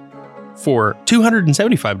Sword for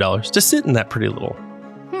 $275 to sit in that pretty little.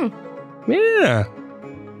 Yeah.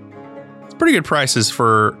 It's pretty good prices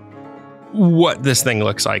for what this thing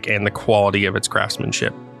looks like and the quality of its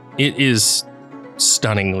craftsmanship. It is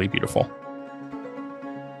stunningly beautiful.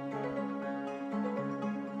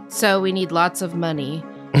 So we need lots of money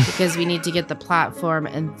because we need to get the platform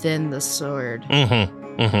and then the sword. Mm-hmm.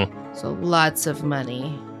 Mm-hmm. So lots of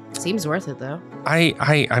money. Seems worth it, though.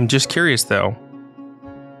 I'm just curious, though.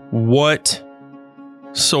 What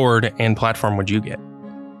sword and platform would you get?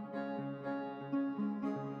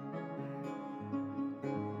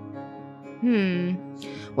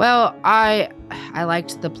 Well, I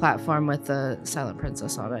liked the platform with the Silent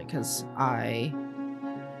Princess on it because I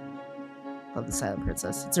love the Silent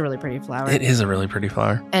Princess. It's a really pretty flower. It is a really pretty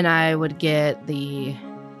flower. And I would get the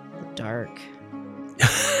dark.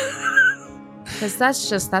 Because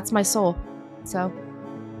that's my soul. So,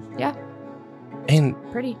 yeah. And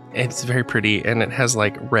pretty. It's very pretty. And it has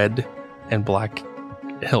like red and black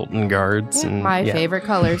Hilton guards. Yeah, and my favorite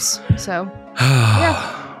colors. So,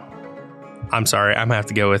 yeah. I'm sorry. I'm going to have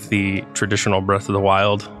to go with the traditional Breath of the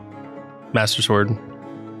Wild Master Sword.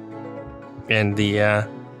 And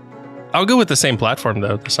I'll go with the same platform,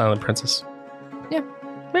 though, the Silent Princess. Yeah.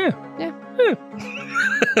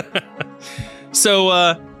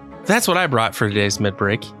 So, that's what I brought for today's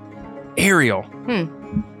mid-break. Ariel,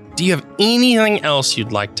 do you have anything else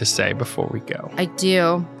you'd like to say before we go? I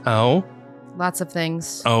do. Oh? Lots of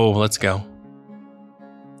things. Oh, let's go.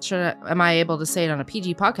 Am I able to say it on a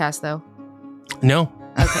PG podcast, though? No.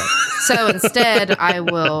 Okay. So instead, I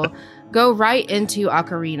will go right into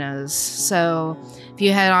ocarinas. So if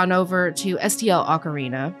you head on over to STL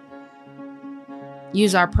Ocarina,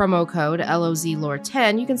 use our promo code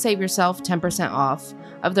LOZLore10, you can save yourself 10% off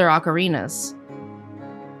of their ocarinas.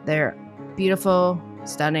 They're beautiful,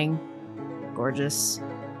 stunning, gorgeous,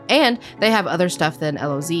 and they have other stuff than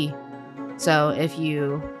LOZ. So if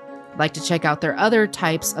you like to check out their other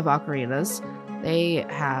types of ocarinas, they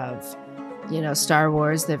have, Star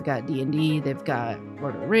Wars, they've got D&D, they've got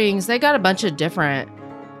Lord of the Rings, they got a bunch of different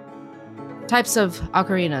types of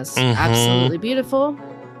ocarinas. Mm-hmm. Absolutely beautiful.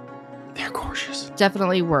 They're gorgeous.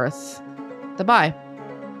 Definitely worth the buy.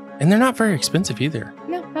 And they're not very expensive either.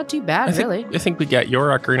 No, not too bad, really. I think we got your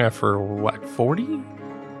ocarina for what, 40?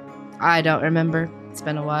 I don't remember. It's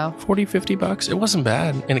been a while. 40, 50 bucks. It wasn't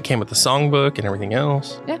bad. And it came with the songbook and everything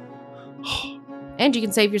else. Yeah. And you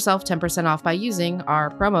can save yourself 10% off by using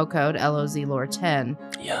our promo code LOZLore10.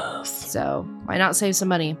 Yes. So why not save some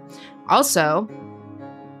money? Also,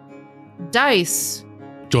 dice.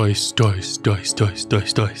 Dice.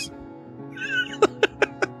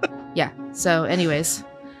 Yeah. So anyways,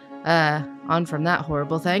 on from that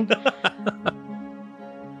horrible thing.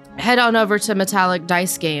 Head on over to Metallic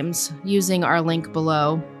Dice Games using our link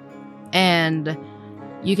below, and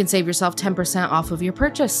you can save yourself 10% off of your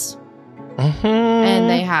purchase. Mm-hmm. And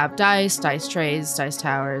they have dice trays, dice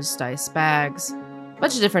towers, dice bags, a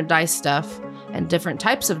bunch of different dice stuff, and different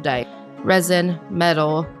types of dice. Resin,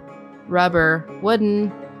 metal, rubber,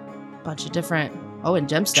 wooden, bunch of different. Oh, and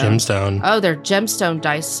gemstone. Oh, their gemstone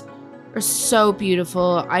dice are so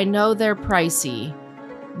beautiful. I know they're pricey,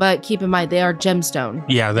 but keep in mind they are gemstone.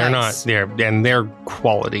 Yeah, they're dice. They're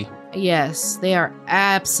quality. Yes, they are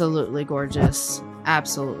absolutely gorgeous.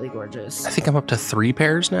 Absolutely gorgeous. I think I'm up to 3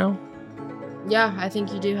 pairs now. Yeah, I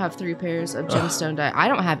think you do have 3 pairs of gemstone dice. I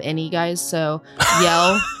don't have any, guys, so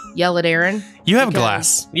yell at Aaron. You have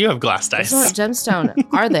glass. You have glass dice. It's not gemstone.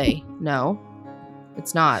 Are they? No,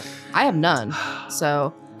 it's not. I have none.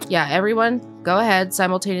 So, yeah, everyone, go ahead,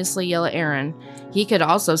 simultaneously yell at Aaron. He could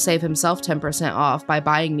also save himself 10% off by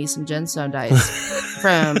buying me some gemstone dice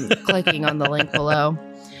from clicking on the link below.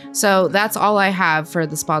 So that's all I have for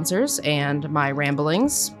the sponsors and my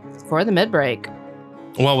ramblings for the mid-break.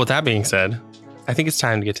 Well, with that being said, I think it's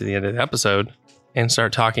time to get to the end of the episode and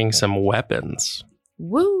start talking some weapons.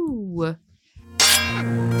 Woo!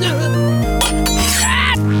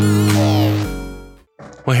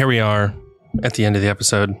 Well, here we are at the end of the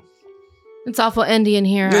episode. It's awful Indian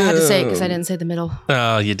here. I had to say it because I didn't say the middle.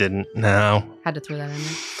 Oh, you didn't? No. Had to throw that in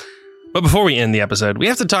there. But before we end the episode, we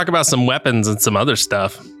have to talk about some weapons and some other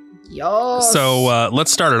stuff. Yes. So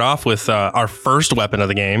let's start it off with our first weapon of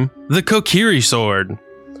the game, the Kokiri sword.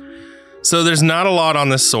 So there's not a lot on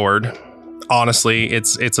this sword. Honestly,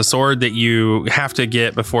 it's a sword that you have to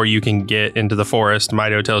get before you can get into the forest.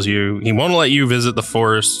 Mido tells you he won't let you visit the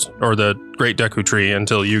forest or the Great Deku Tree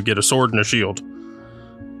until you get a sword and a shield.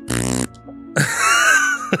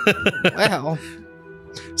 Wow.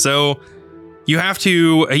 So you get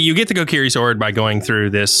the Kokiri sword by going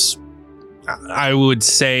through this, I would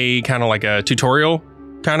say, kind of like a tutorial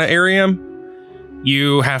kind of area.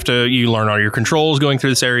 You learn all your controls going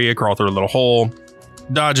through this area, crawl through a little hole,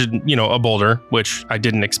 dodge a boulder, which I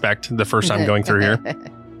didn't expect the first time going through here.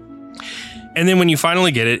 And then when you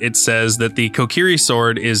finally get it, it says that the Kokiri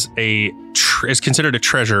sword is considered a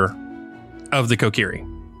treasure of the Kokiri.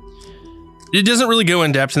 It doesn't really go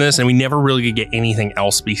in depth in this, and we never really get anything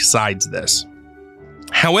else besides this.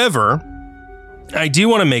 However, I do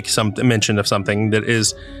want to make some mention of something that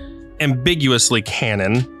is ambiguously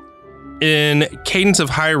canon. In Cadence of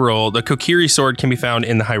Hyrule, the Kokiri sword can be found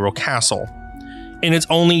in the Hyrule Castle, and it's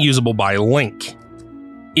only usable by Link.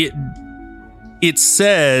 It's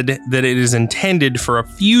said that it is intended for a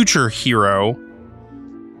future hero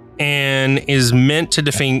and is meant to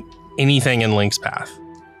defeat anything in Link's path.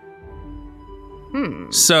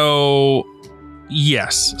 So,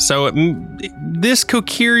 yes. So this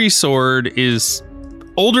Kokiri sword is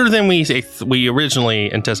older than we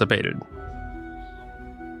originally anticipated.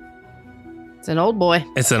 It's an old boy.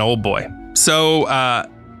 It's an old boy. So,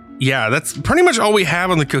 yeah, that's pretty much all we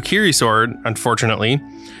have on the Kokiri sword, unfortunately.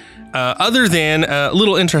 Other than a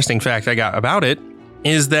little interesting fact I got about it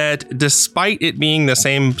is that despite it being the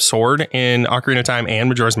same sword in Ocarina of Time and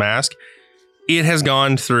Majora's Mask, it has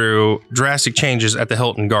gone through drastic changes at the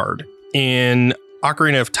hilt and guard. In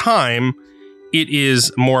Ocarina of Time, it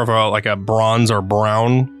is more of a bronze or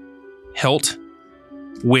brown hilt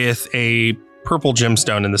with a purple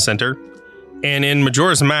gemstone in the center. And in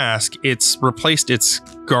Majora's Mask, it's replaced its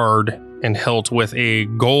guard and hilt with a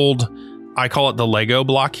gold, I call it the Lego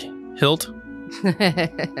block hilt.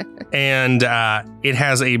 And it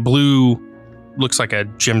has a blue, looks like a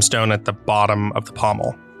gemstone at the bottom of the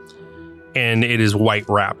pommel. And it is white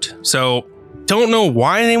wrapped. So don't know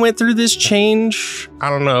why they went through this change. I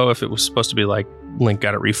don't know if it was supposed to be like Link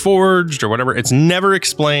got it reforged or whatever. It's never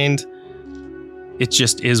explained. It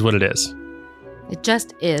just is what it is. It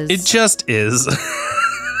just is. It just is.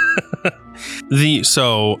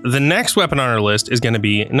 So the next weapon on our list is going to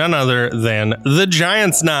be none other than the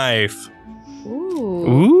Giant's Knife.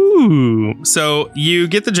 Ooh. So you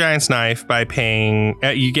get the Giant's Knife by paying,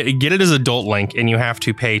 you get it as adult Link, and you have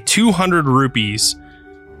to pay 200 rupees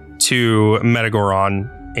to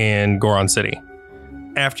Metagoron in Goron City.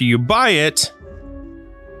 After you buy it,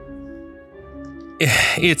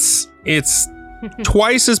 it's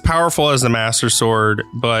twice as powerful as the Master Sword,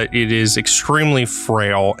 but it is extremely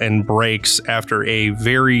frail and breaks after a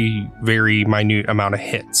very, very minute amount of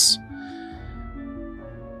hits.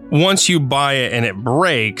 Once you buy it and it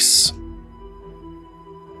breaks,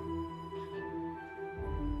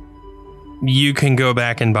 you can go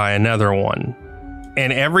back and buy another one.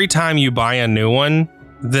 And every time you buy a new one,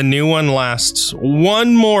 the new one lasts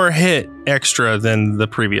one more hit extra than the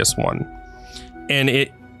previous one. And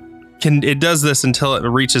it does this until it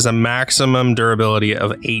reaches a maximum durability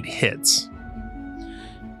of 8 hits.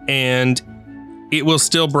 And it will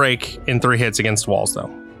still break in 3 hits against walls,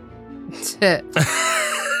 though.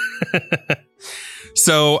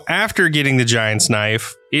 So after getting the Giant's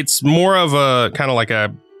Knife, it's more of a kind of like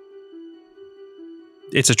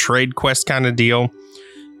it's a trade quest kind of deal.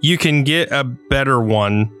 You can get a better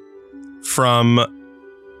one from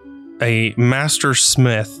a master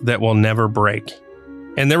smith that will never break.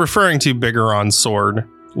 And they're referring to Bigoron's sword,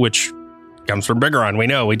 which comes from Bigoron. We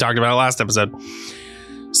know, we talked about it last episode.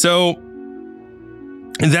 So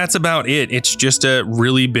that's about it. It's just a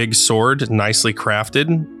really big sword, nicely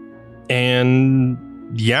crafted. And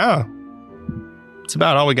yeah, it's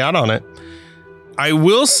about all we got on it. I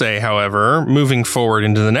will say, however, moving forward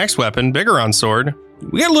into the next weapon, Bigoron's sword,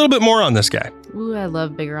 we got a little bit more on this guy. Ooh, I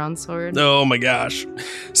love Bigoron's sword. Oh my gosh.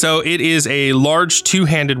 So it is a large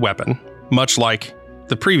two-handed weapon, much like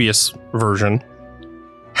the previous version.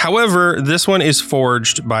 However, this one is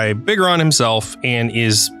forged by Bigoron himself and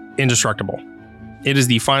is indestructible. It is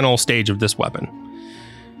the final stage of this weapon.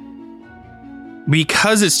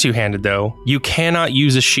 Because it's two-handed, though, you cannot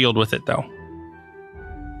use a shield with it, though.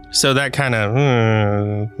 So that kind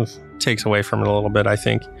of takes away from it a little bit, I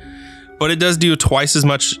think. But it does do twice as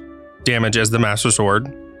much damage as the Master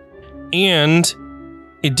Sword. And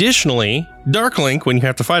additionally, Dark Link, when you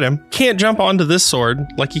have to fight him, can't jump onto this sword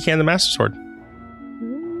like you can the Master Sword.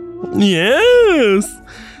 Yes!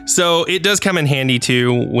 So it does come in handy,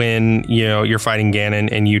 too, when you're fighting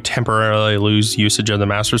Ganon and you temporarily lose usage of the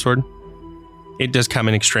Master Sword. It does come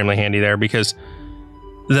in extremely handy there because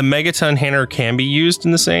the Megaton Hammer can be used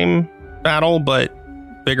in the same battle, but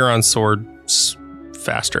Bigoron's sword's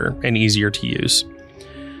faster and easier to use.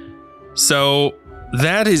 So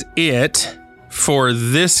that is it for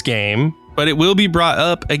this game, but it will be brought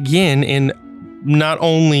up again in not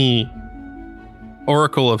only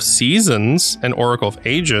Oracle of Seasons and Oracle of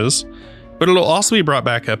Ages, but it'll also be brought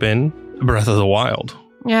back up in Breath of the Wild.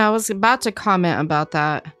 Yeah, I was about to comment about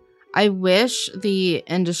that. I wish the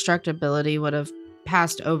indestructibility would have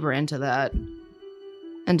passed over into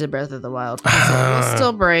Breath of the Wild. It will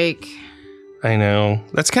still break. I know.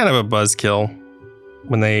 That's kind of a buzzkill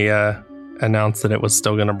when they announced that it was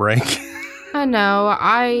still going to break. I know.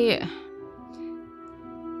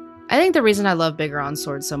 I think the reason I love Bigoron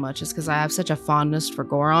swords so much is because I have such a fondness for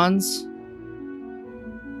Gorons.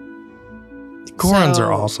 Gorons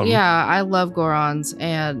are awesome. Yeah, I love Gorons,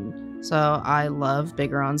 and so I love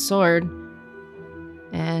Bigoron's sword.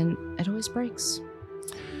 And it always breaks.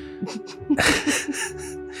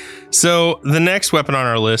 So the next weapon on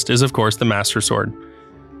our list is, of course, the Master Sword.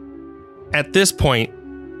 At this point,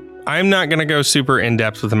 I'm not going to go super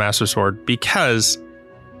in-depth with the Master Sword because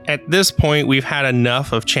at this point, we've had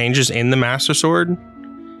enough of changes in the Master Sword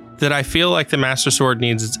that I feel like the Master Sword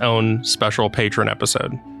needs its own special patron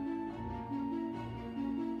episode.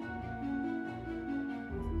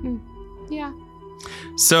 Yeah.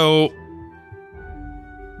 So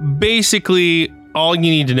basically, all you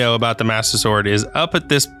need to know about the Master Sword is up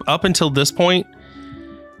until this point,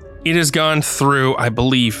 it has gone through, I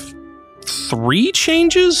believe, 3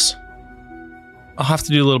 changes. I'll have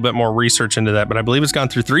to do a little bit more research into that, but I believe it's gone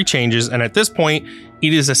through 3 changes. And at this point,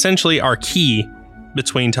 it is essentially our key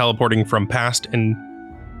between teleporting from past and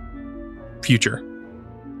future.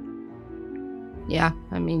 Yeah,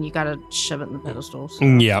 I mean, you gotta shove it in the pedestals. So.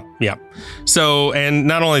 Yep. So, and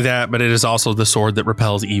not only that, but it is also the sword that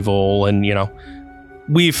repels evil. And, you know,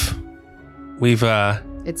 we've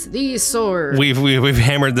it's the sword. We've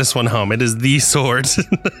hammered this one home. It is the sword.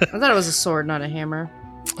 I thought it was a sword, not a hammer.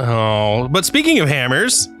 Oh, but speaking of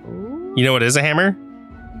hammers, Ooh. you know what is a hammer?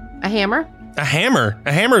 A hammer? A hammer.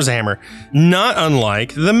 A hammer is a hammer. Not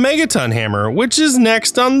unlike the Megaton hammer, which is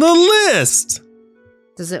next on the list.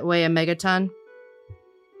 Does it weigh a megaton?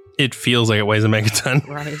 It feels like it weighs a megaton.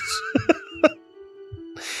 Right.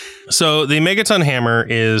 So the Megaton hammer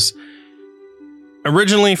is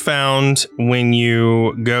originally found when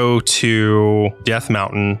you go to Death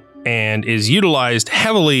Mountain and is utilized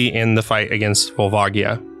heavily in the fight against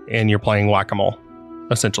Volvagia, and you're playing whack-a-mole,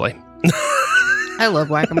 essentially. I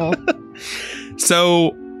love whack-a-mole.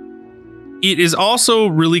 So it is also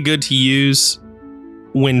really good to use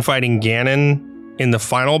when fighting Ganon in the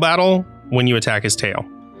final battle when you attack his tail.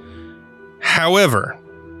 However,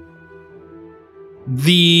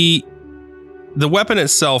 the weapon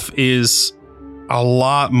itself is a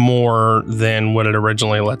lot more than what it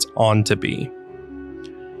originally lets on to be.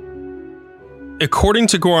 According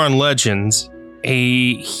to Goron Legends,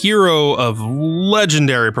 a hero of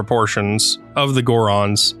legendary proportions of the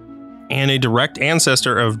Gorons and a direct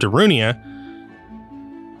ancestor of Darunia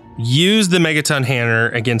used the Megaton hammer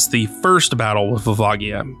against the first battle with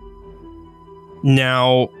Volvagia.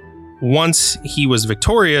 Now, once he was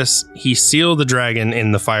victorious, he sealed the dragon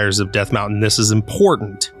in the fires of Death Mountain. This is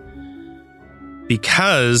important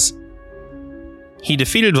because he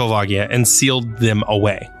defeated Volvagia and sealed them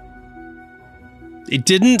away. It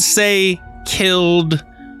didn't say killed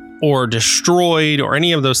or destroyed or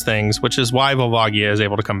any of those things, which is why Volvagia is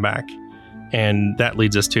able to come back. And that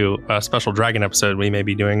leads us to a special dragon episode we may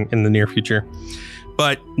be doing in the near future.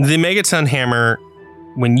 But the Megaton hammer,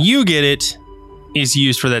 when you get it, is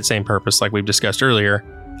used for that same purpose, like we've discussed earlier,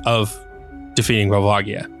 of defeating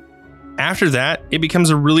Volvagia. After that, it becomes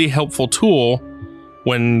a really helpful tool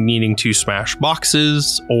when needing to smash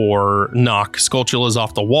boxes or knock Skulltulas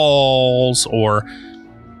off the walls or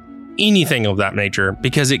anything of that nature,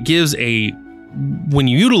 because it gives when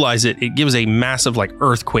you utilize it, it gives a massive like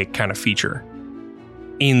earthquake kind of feature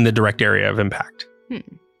in the direct area of impact.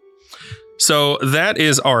 So that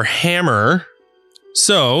is our hammer.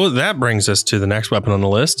 So that brings us to the next weapon on the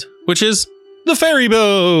list, which is the fairy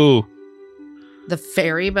bow. The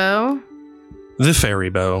fairy bow? The fairy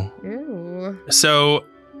bow. Ew. So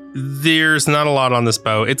there's not a lot on this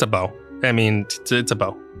bow. It's a bow. I mean, it's a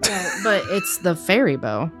bow. Yeah, but it's the fairy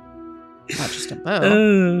bow, not just a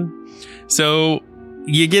bow. So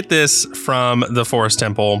you get this from the Forest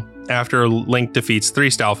Temple after Link defeats 3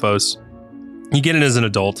 Stalfos. You get it as an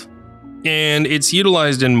adult, and it's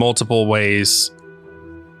utilized in multiple ways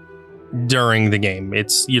during the game.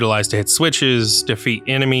 It's utilized to hit switches, defeat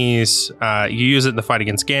enemies. You use it in the fight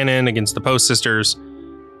against Ganon, against the Post Sisters.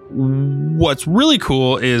 What's really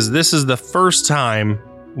cool is this is the first time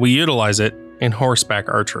we utilize it in horseback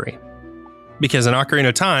archery. Because in Ocarina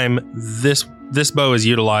of Time, this bow is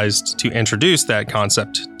utilized to introduce that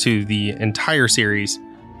concept to the entire series.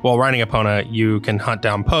 While riding Epona, you can hunt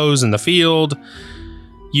down Poes in the field.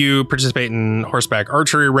 You participate in horseback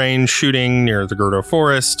archery range shooting near the Gerudo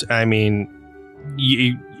Forest. I mean,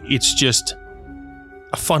 it's just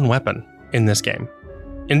a fun weapon in this game.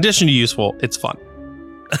 In addition to useful, it's fun.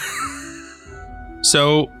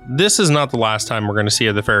 So this is not the last time we're going to see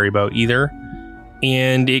the fairy bow either.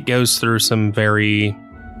 And it goes through some very,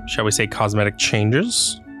 shall we say, cosmetic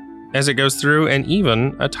changes as it goes through, and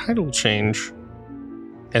even a title change.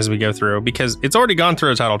 as we go through, because it's already gone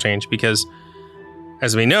through a title change, because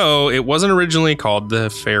as we know, it wasn't originally called the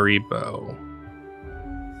Fairy Bow.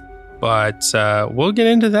 But we'll get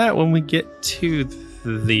into that when we get to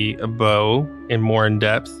the bow more in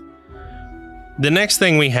depth. The next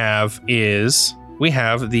thing we have is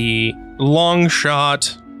the long shot.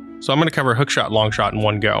 So I'm going to cover hook shot, long shot in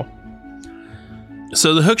one go.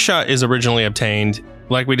 So the hook shot is originally obtained,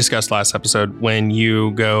 like we discussed last episode, when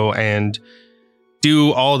you go and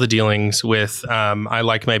do all the dealings with I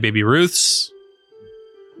Like My Baby Ruths.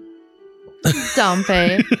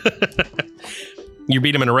 Dompe. You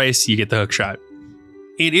beat him in a race, you get the hook shot.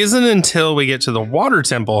 It isn't until we get to the water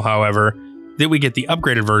temple, however, that we get the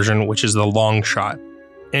upgraded version, which is the long shot.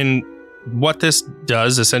 And what this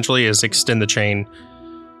does essentially is extend the chain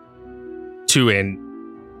to an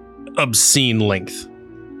obscene length.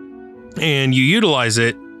 And you utilize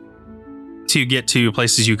it to get to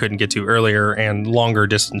places you couldn't get to earlier and longer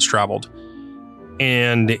distance traveled.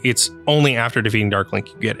 And it's only after defeating Dark Link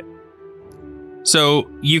you get it. So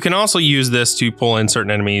you can also use this to pull in certain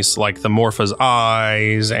enemies like the Morpha's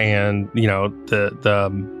Eyes and,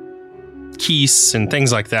 the Keese and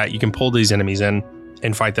things like that. You can pull these enemies in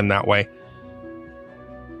and fight them that way.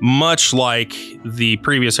 Much like the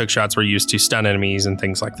previous hook shots were used to stun enemies and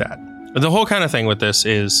things like that. The whole kind of thing with this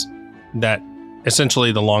is that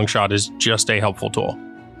essentially the long shot is just a helpful tool,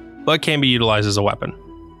 but can be utilized as a weapon.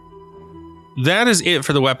 That is it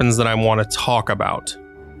for the weapons that I want to talk about.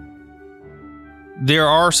 There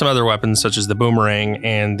are some other weapons such as the boomerang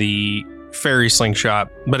and the fairy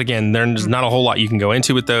slingshot, but again, there's not a whole lot you can go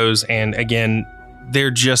into with those. And again,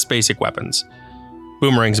 they're just basic weapons.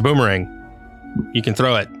 Boomerang's a boomerang. You can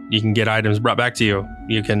throw it. You can get items brought back to you.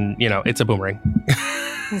 You can, it's a boomerang.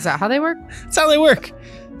 Is that how they work? That's how they work.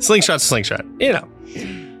 Slingshot's slingshot,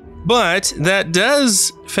 But that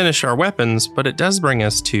does finish our weapons, but it does bring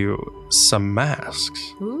us to some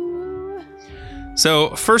masks. Ooh.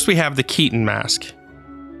 So first we have the Keaton mask.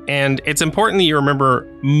 And it's important that you remember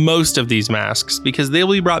most of these masks because they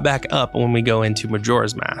will be brought back up when we go into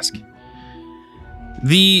Majora's Mask.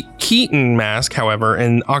 The Keaton mask, however,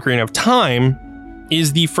 in Ocarina of Time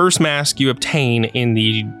is the first mask you obtain in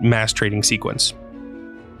the mask trading sequence.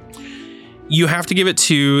 You have to give it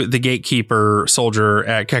to the gatekeeper soldier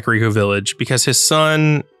at Kakariko Village because his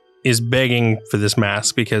son is begging for this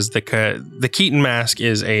mask because the Keaton mask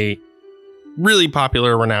is a really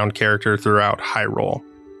popular, renowned character throughout Hyrule.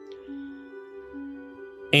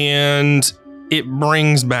 And it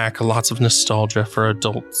brings back lots of nostalgia for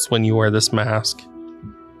adults when you wear this mask.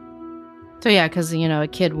 So yeah, because, a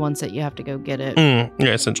kid wants it, you have to go get it. Yeah,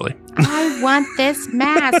 essentially. I want this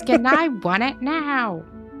mask and I want it now.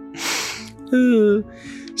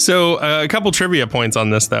 So a couple trivia points on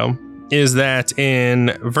this, though, is that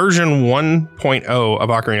in version 1.0 of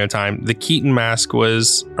Ocarina of Time, the Keaton mask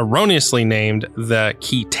was erroneously named the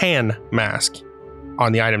Keaton mask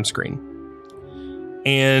on the item screen.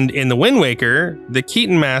 And in the Wind Waker, the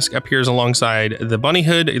Keaton mask appears alongside the Bunny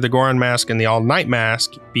Hood, the Goron mask, and the All Night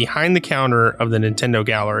mask behind the counter of the Nintendo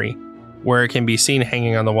Gallery, where it can be seen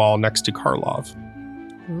hanging on the wall next to Karlov.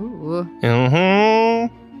 Ooh.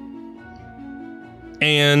 Mm-hmm.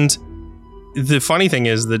 And the funny thing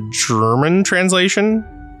is, the German translation,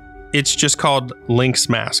 it's just called Link's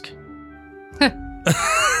mask.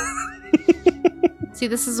 See,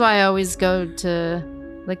 this is why I always go to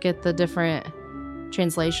look at the different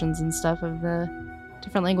translations and stuff of the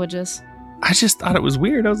different languages. I just thought it was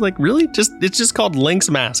weird. I was like, really? It's just called Link's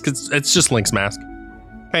mask. It's just Link's mask.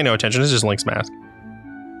 Pay no attention. It's just Link's mask.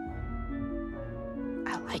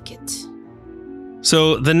 I like it.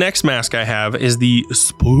 So the next mask I have is the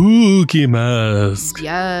Spooky Mask.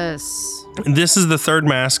 Yes. This is the third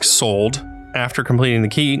mask sold after completing the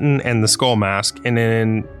Keaton and the Skull Mask, and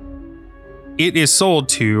then it is sold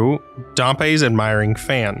to Dompe's admiring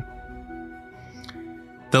fan.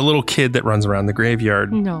 The little kid that runs around the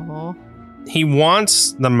graveyard. No. He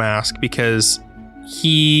wants the mask because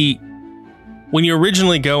when you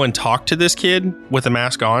originally go and talk to this kid with the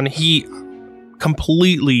mask on, he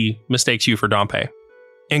completely mistakes you for Dompe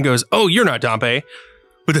and goes, "Oh, you're not Dompe,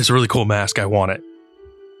 but that's a really cool mask. I want it."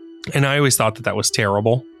 And I always thought that was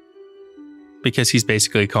terrible because he's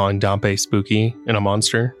basically calling Dompe spooky and a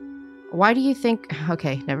monster. Why do you think...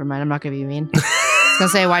 Okay, never mind. I'm not going to be mean. I was going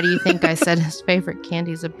to say, why do you think I said his favorite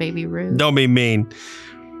candy is a Baby Ruth? Don't be mean.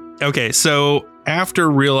 Okay, so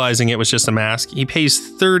after realizing it was just a mask, he pays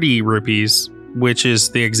 30 rupees, which is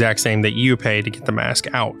the exact same that you pay to get the mask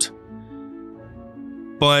out.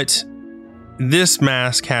 But this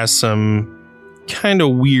mask has some kind of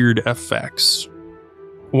weird effects.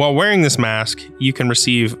 while wearing this mask, you can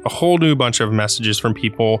receive a whole new bunch of messages from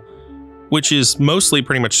people, which is mostly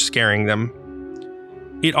pretty much scaring them.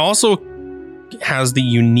 It also has the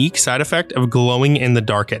unique side effect of glowing in the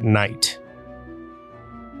dark at night.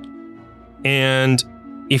 And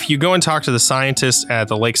if you go and talk to the scientist at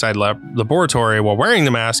the Lakeside Laboratory while wearing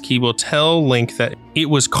the mask, he will tell Link that it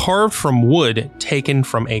was carved from wood taken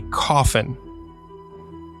from a coffin.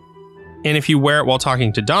 And if you wear it while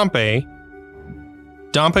talking to Dampé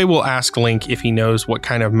will ask Link if he knows what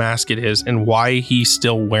kind of mask it is and why he's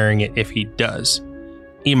still wearing it if he does,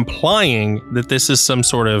 implying that this is some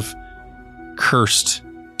sort of cursed,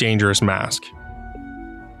 dangerous mask.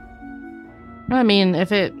 I mean,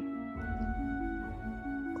 if it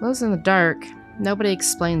glows in the dark, nobody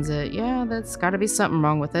explains it. Yeah, that's got to be something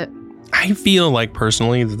wrong with it. I feel like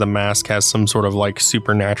personally that the mask has some sort of like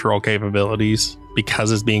supernatural capabilities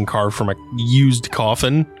because it's being carved from a used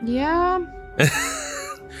coffin. Yeah.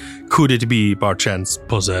 Could it be by chance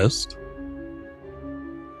possessed?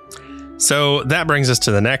 So that brings us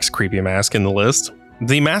to the next creepy mask in the list,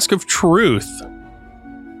 the Mask of Truth.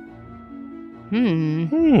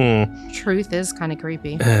 Truth is kind of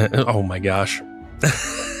creepy. Oh my gosh.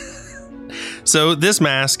 So this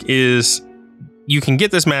mask is, you can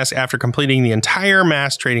get this mask after completing the entire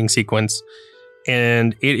mask trading sequence,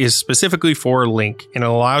 and it is specifically for Link, and it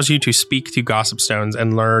allows you to speak to Gossip Stones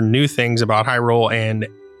and learn new things about Hyrule and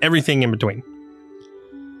everything in between.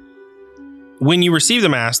 When you receive the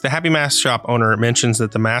mask, the Happy Mask shop owner mentions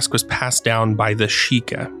that the mask was passed down by the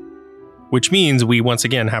Sheikah, which means we once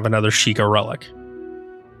again have another Sheikah relic.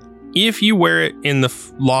 If you wear it in the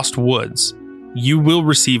Lost Woods, you will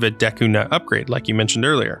receive a Deku Nut upgrade, like you mentioned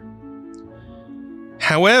earlier.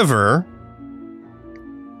 However,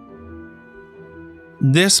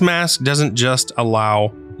 this mask doesn't just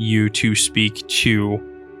allow you to speak to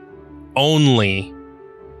only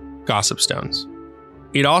Gossip Stones.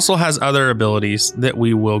 It also has other abilities that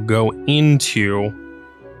we will go into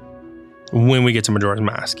when we get to Majora's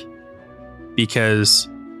Mask, because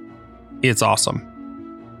it's awesome.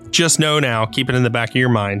 Just know now, keep it in the back of your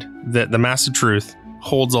mind, that the Mask of Truth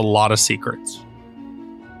holds a lot of secrets.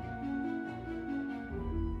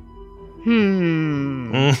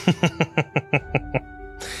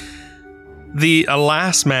 The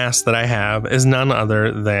last mask that I have is none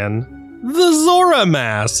other than the Zora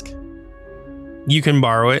mask. You can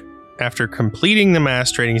borrow it after completing the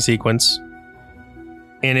mask trading sequence,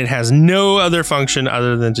 and it has no other function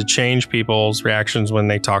other than to change people's reactions when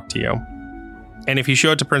they talk to you. And if you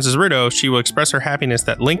show it to Princess Ruto, she will express her happiness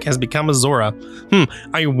that Link has become a Zora.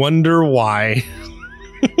 I wonder why.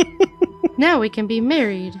 Now we can be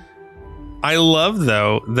married. I love,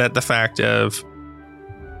 though, that the fact of...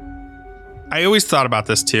 I always thought about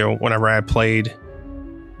this, too, whenever I played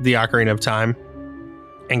the Ocarina of Time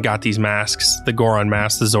and got these masks, the Goron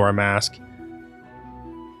mask, the Zora mask.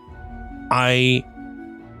 I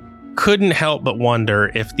couldn't help but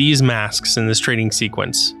wonder if these masks in this trading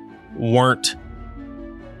sequence weren't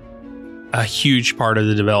a huge part of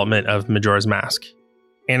the development of Majora's Mask.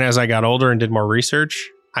 And as I got older and did more research,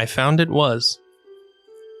 I found it was.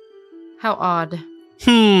 How odd.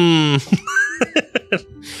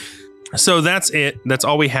 So that's it. That's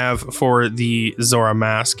all we have for the Zora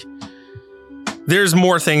mask. There's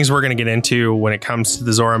more things we're going to get into when it comes to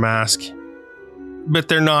the Zora mask, but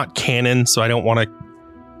they're not canon, so I don't want to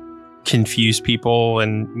confuse people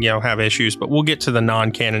and, have issues, but we'll get to the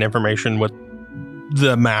non-canon information with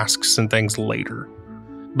the masks and things later.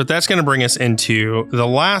 But that's going to bring us into the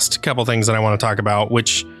last couple things that I want to talk about,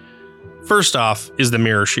 which first off is the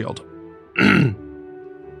Mirror Shield.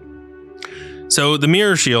 So the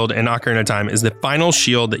Mirror Shield in Ocarina of Time is the final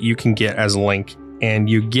shield that you can get as Link, and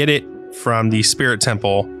you get it from the Spirit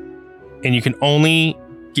Temple, and you can only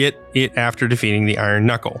get it after defeating the Iron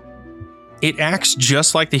Knuckle. It acts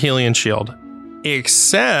just like the Hylian Shield,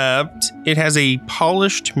 except it has a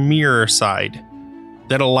polished mirror side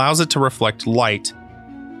that allows it to reflect light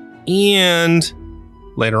and,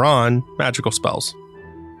 later on, magical spells.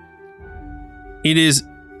 It is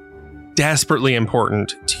desperately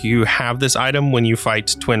important to have this item when you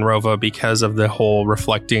fight Twin Rova because of the whole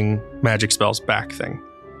reflecting magic spells back thing.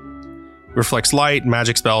 It reflects light,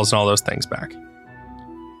 magic spells, and all those things back.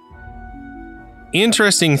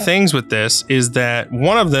 Interesting things with this is that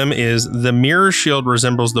one of them is the Mirror Shield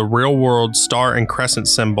resembles the real world star and crescent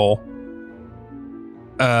symbol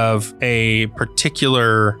of a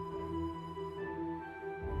particular,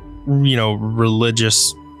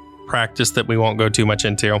 religious practice that we won't go too much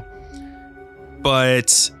into.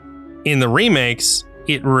 But in the remakes,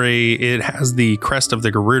 it has the crest of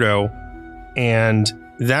the Gerudo And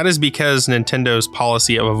that is because Nintendo's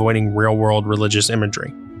policy of avoiding real-world religious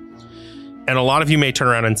imagery. And a lot of you may turn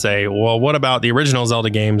around and say, well, what about the original Zelda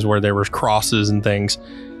games where there were crosses and things?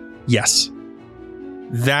 Yes.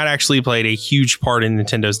 That actually played a huge part in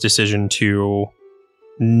Nintendo's decision to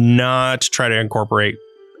not try to incorporate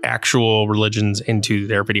actual religions into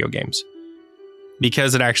their video games,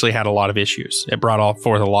 because it actually had a lot of issues. It brought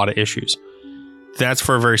forth a lot of issues. That's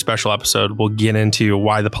for a very special episode. We'll get into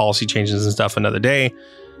why the policy changes and stuff another day.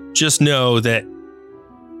 Just know that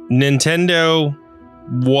Nintendo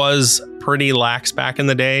was pretty lax back in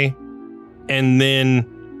the day and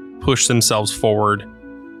then pushed themselves forward.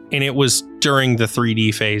 And it was during the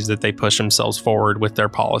 3D phase that they pushed themselves forward with their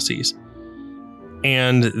policies.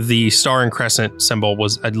 And the star and crescent symbol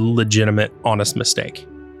was a legitimate, honest mistake.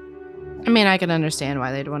 I mean, I can understand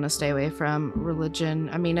why they'd want to stay away from religion.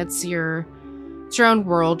 I mean, it's your own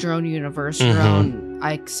world, your own universe, your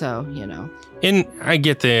own, so, you know. And I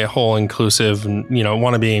get the whole inclusive and, you know,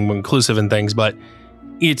 want to be inclusive in things, but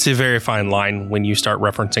it's a very fine line when you start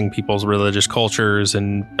referencing people's religious cultures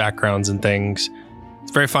and backgrounds and things.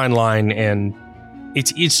 It's a very fine line, and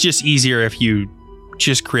it's just easier if you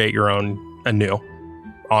just create your own anew,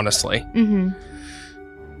 honestly.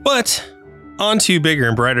 But on to bigger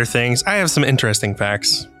and brighter things. I have some interesting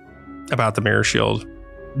facts about the Mirror Shield.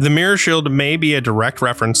 The Mirror Shield may be a direct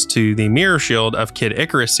reference to the Mirror Shield of Kid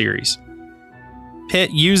Icarus series.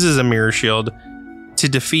 Pit uses a Mirror Shield to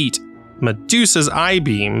defeat Medusa's eye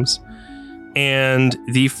beams, and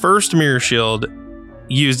the first Mirror Shield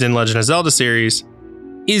used in Legend of Zelda series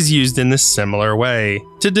is used in this similar way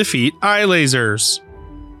to defeat eye lasers.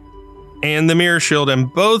 And the Mirror Shield in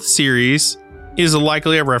both series is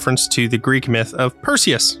likely a reference to the Greek myth of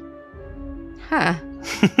Perseus. Huh.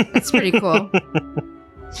 That's pretty cool.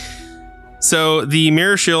 So the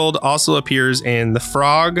Mirror Shield also appears in The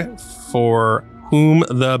Frog for Whom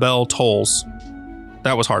the Bell Tolls.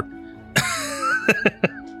 That was hard.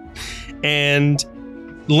 And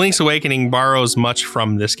Link's Awakening borrows much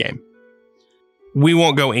from this game. We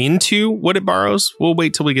won't go into what it borrows. We'll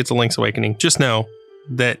wait till we get to Link's Awakening. Just know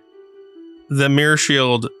that the Mirror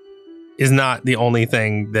Shield is not the only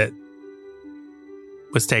thing that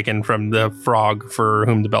was taken from The Frog for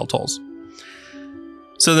Whom the Bell Tolls.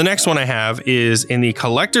 So the next one I have is in the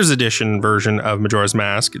collector's edition version of Majora's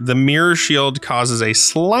Mask. The Mirror Shield causes a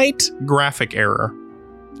slight graphic error.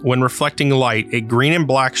 When reflecting light, a green and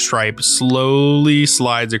black stripe slowly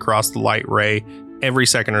slides across the light ray every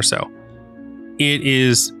second or so. It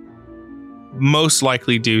is most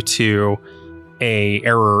likely due to an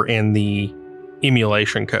error in the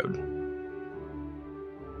emulation code.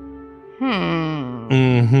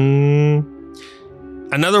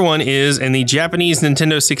 Another one is in the Japanese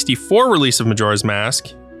Nintendo 64 release of Majora's Mask.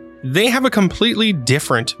 They have a completely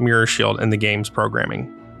different Mirror Shield in the game's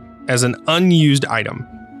programming as an unused item.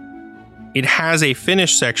 It has a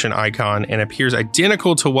finish section icon and appears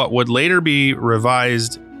identical to what would later be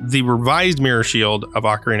the revised Mirror Shield of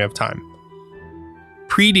Ocarina of Time,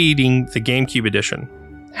 predating the GameCube edition.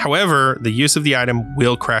 However, the use of the item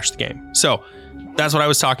will crash the game. So that's what I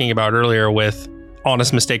was talking about earlier with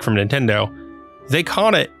honest mistake from Nintendo. They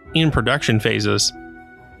caught it in production phases,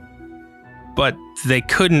 but they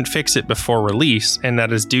couldn't fix it before release, and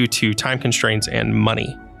that is due to time constraints and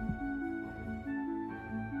money.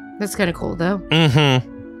 That's kind of cool, though.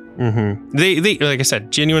 They like I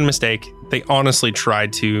said, genuine mistake. They honestly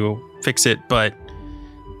tried to fix it, but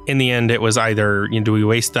in the end, it was either, you know, do we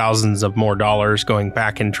waste thousands of more dollars going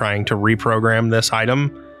back and trying to reprogram this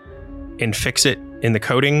item and fix it in the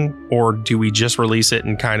coding, or do we just release it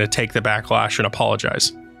and kind of take the backlash and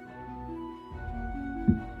apologize?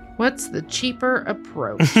 What's the cheaper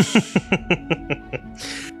approach?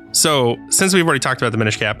 So, since we've already talked about the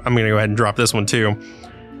Minish Cap, I'm going to go ahead and drop this one too.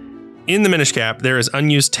 In the Minish Cap, there is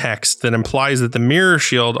unused text that implies that the Mirror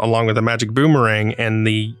Shield, along with the Magic Boomerang and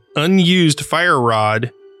the unused Fire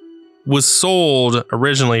Rod, was sold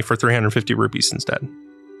originally for 350 rupees instead.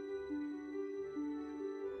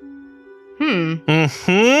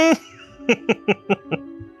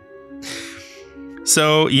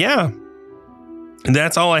 So, yeah.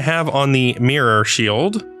 That's all I have on the Mirror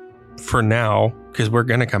Shield for now, because we're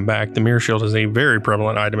going to come back. The Mirror Shield is a very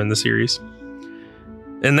prevalent item in the series.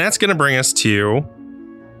 And that's going to bring us to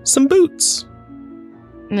some boots.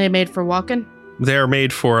 And they made for walking? They're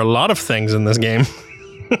made for a lot of things in this game.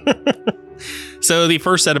 So the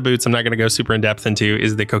first set of boots I'm not going to go super in depth into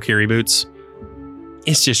is the Kokiri boots.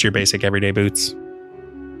 It's just your basic everyday boots.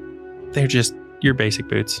 They're just your basic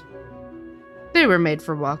boots. They were made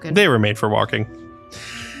for walking. They were made for walking.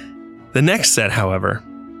 The next set, however,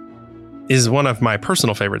 is one of my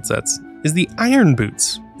personal favorite sets, is the Iron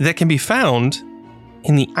Boots that can be found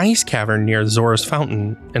in the ice cavern near Zora's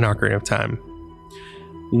Fountain in Ocarina of Time.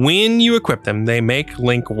 When you equip them, they make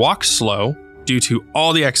Link walk slow due to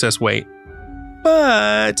all the excess weight,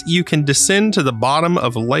 but you can descend to the bottom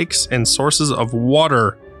of lakes and sources of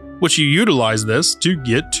water, which you utilize this to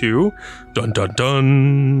get to, dun dun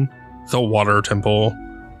dun, the Water Temple.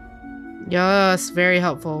 Yes, very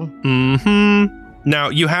helpful. Now,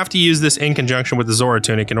 you have to use this in conjunction with the Zora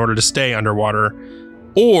Tunic in order to stay underwater,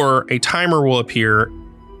 or a timer will appear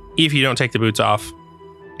if you don't take the boots off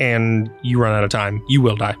and you run out of time. You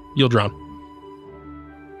will die. You'll drown.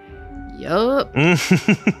 Yup.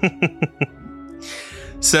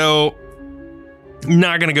 So,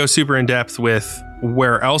 not going to go super in depth with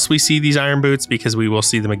where else we see these iron boots because we will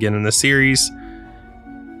see them again in the series.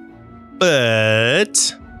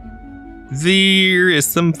 But there is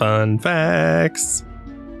some fun facts.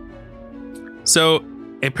 So,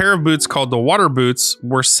 a pair of boots called the Water Boots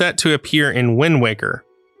were set to appear in Wind Waker.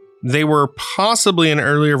 They were possibly an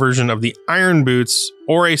earlier version of the Iron Boots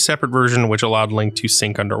or a separate version which allowed Link to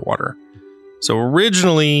sink underwater. So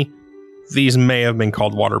originally, these may have been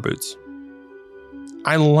called Water Boots.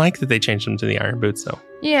 I like that they changed them to the Iron Boots though.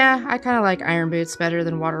 Yeah, I kind of like Iron Boots better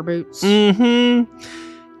than Water Boots. And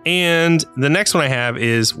the next one I have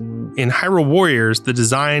is in Hyrule Warriors, the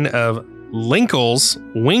design of Linkle's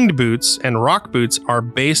winged boots and rock boots are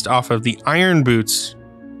based off of the Iron Boots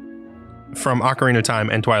from Ocarina of Time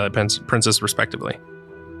and Twilight Princess, respectively.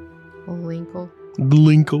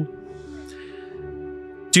 Linkle.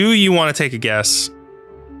 Do you want to take a guess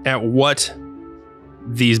at what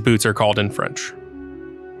these boots are called in French?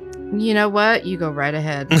 You know what? You go right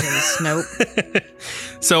ahead. Nope.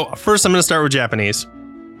 So first, I'm going to start with Japanese.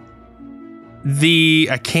 I'm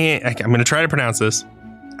going to try to pronounce this.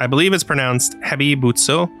 I believe it's pronounced hebi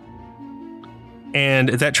butsu, and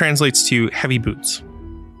that translates to heavy boots.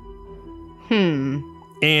 And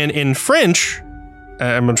in French,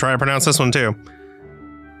 I'm going to try to pronounce this one too.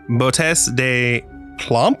 Bottes de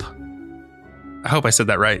plomb. I hope I said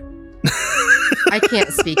that right. I can't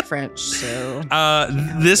speak French, so.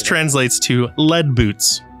 This translates to lead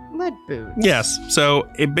boots. Lead boots. Yes. So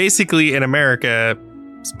it basically in America,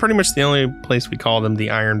 it's pretty much the only place we call them the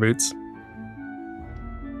iron boots.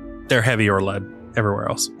 They're heavy or lead everywhere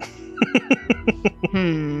else.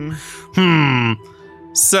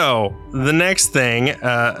 So the next thing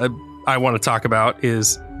I want to talk about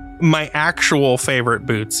is my actual favorite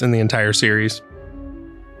boots in the entire series,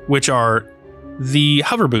 which are the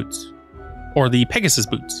hover boots or the Pegasus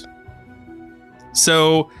boots.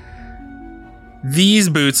 So these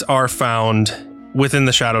boots are found within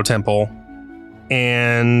the Shadow Temple,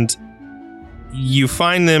 and you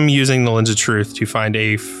find them using the Lens of Truth to find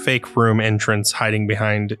a fake room entrance hiding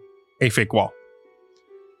behind a fake wall.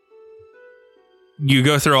 You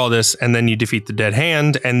go through all this, and then you defeat the Dead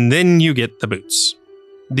Hand, and then you get the boots.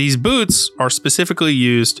 These boots are specifically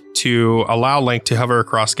used to allow Link to hover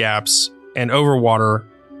across gaps and over water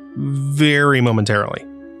very momentarily.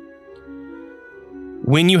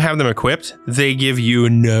 When you have them equipped, they give you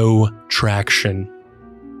no traction,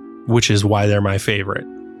 which is why they're my favorite.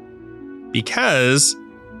 Because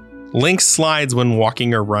Link slides when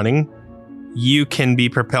walking or running, you can be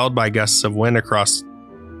propelled by gusts of wind across,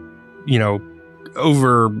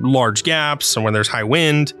 over large gaps or when there's high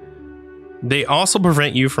wind. They also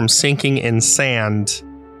prevent you from sinking in sand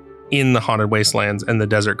in the Haunted Wastelands and the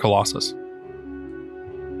Desert Colossus.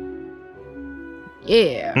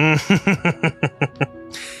 Yeah.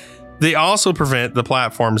 They also prevent the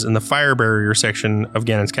platforms in the fire barrier section of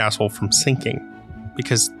Ganon's castle from sinking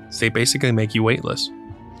because they basically make you weightless.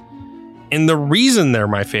 And the reason they're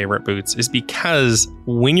my favorite boots is because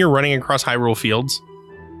when you're running across Hyrule Fields,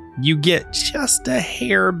 you get just a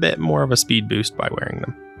hair bit more of a speed boost by wearing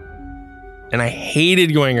them. And I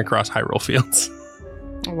hated going across Hyrule Fields.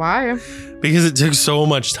 Why? Because it took so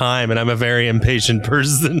much time and I'm a very impatient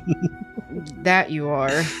person. That you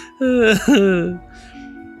are.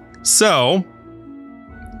 So,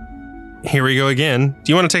 here we go again.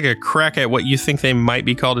 Do you want to take a crack at what you think they might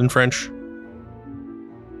be called in French?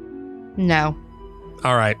 No.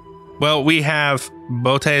 All right. Well, we have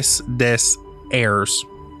bottes des airs.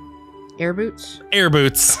 Air boots? Air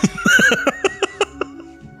boots.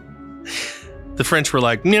 The French were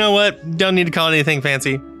like, you know what? Don't need to call it anything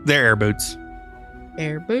fancy. They're air boots.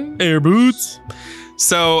 Air boots? Air boots.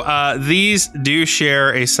 So these do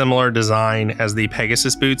share a similar design as the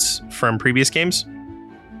Pegasus boots from previous games.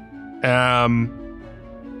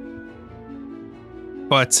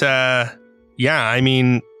 But yeah, I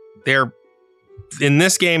mean, they're in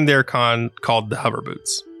this game, they're called the hover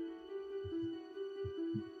boots.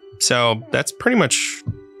 So that's pretty much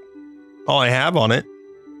all I have on it.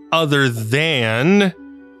 Other than,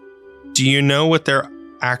 do you know what they're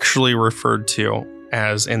actually referred to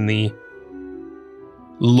as in the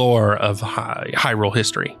lore of Hyrule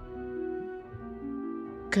history?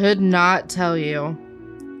 Could not tell you.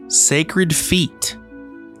 Sacred feet.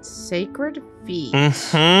 Sacred feet.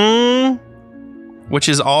 Which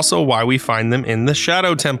is also why we find them in the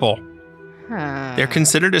Shadow Temple. They're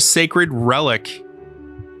considered a sacred relic,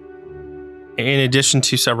 in addition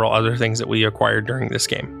to several other things that we acquired during this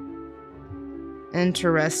game.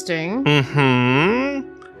 Interesting.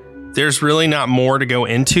 There's really not more to go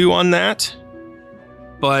into on that,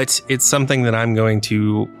 but it's something that I'm going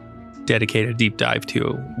to dedicate a deep dive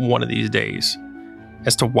to one of these days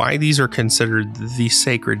as to why these are considered the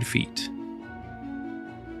sacred feet.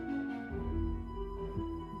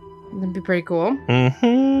 That'd be pretty cool.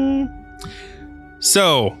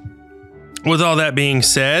 So, with all that being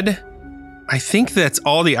said, I think that's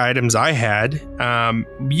all the items I had.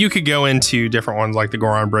 You could go into different ones like the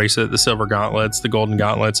Goron bracelet, the silver gauntlets, the golden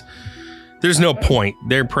gauntlets. There's no point.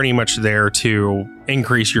 They're pretty much there to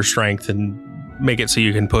increase your strength and make it so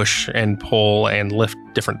you can push and pull and lift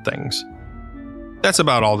different things. That's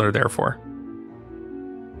about all they're there for.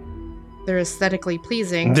 They're aesthetically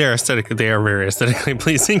pleasing. They are very aesthetically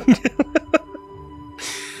pleasing.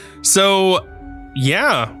 So,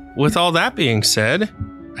 yeah, with all that being said,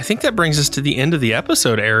 I think that brings us to the end of the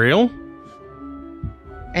episode, Ariel.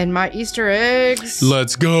 And my Easter eggs.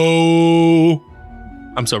 Let's go.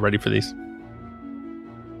 I'm so ready for these.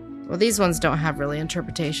 Well, these ones don't have really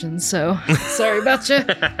interpretations, so sorry about you.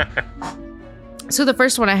 So the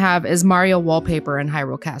first one I have is Mario wallpaper in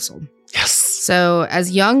Hyrule Castle. Yes. So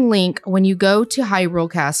as young Link, when you go to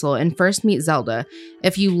Hyrule Castle and first meet Zelda,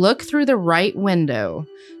 if you look through the right window,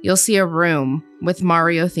 you'll see a room with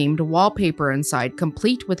Mario-themed wallpaper inside,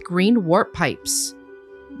 complete with green warp pipes.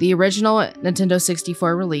 The original Nintendo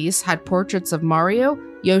 64 release had portraits of Mario,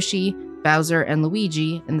 Yoshi, Bowser, and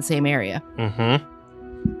Luigi in the same area.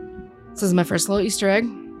 This is my first little Easter egg.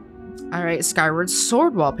 All right, Skyward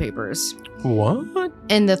Sword wallpapers. What?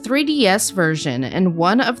 In the 3DS version, in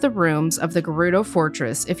one of the rooms of the Gerudo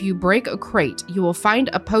Fortress, if you break a crate, you will find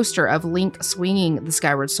a poster of Link swinging the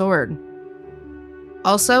Skyward Sword.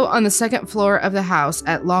 Also, on the second floor of the house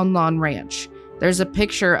at Lon Lon Ranch, there's a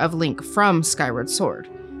picture of Link from Skyward Sword.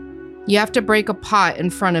 You have to break a pot in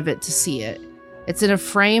front of it to see it. It's in a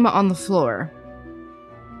frame on the floor.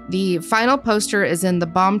 The final poster is in the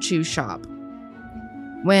Bombchu shop.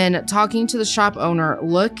 When talking to the shop owner,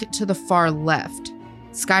 look to the far left.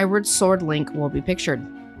 Skyward Sword Link will be pictured.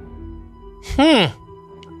 I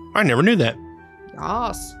never knew that.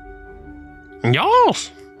 Yas.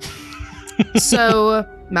 Yas. So,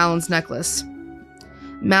 Malon's necklace.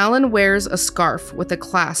 Malon wears a scarf with a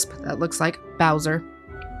clasp that looks like Bowser.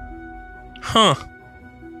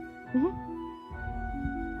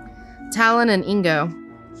 Talon and Ingo.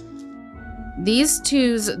 These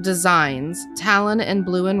two's designs, Talon in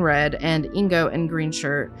blue and red and Ingo in green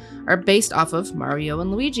shirt, are based off of Mario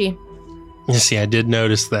and Luigi. You see, I did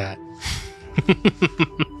notice that.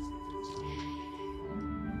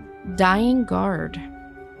 Dying Guard.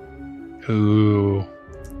 Ooh.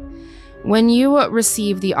 When you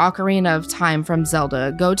receive the Ocarina of Time from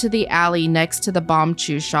Zelda, go to the alley next to the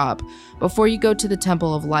Bombchu shop before you go to the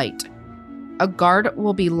Temple of Light. A guard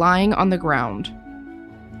will be lying on the ground.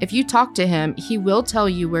 If you talk to him, he will tell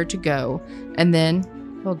you where to go, and then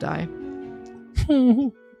he'll die.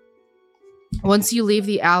 Once you leave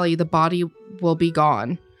the alley, the body will be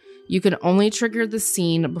gone. You can only trigger the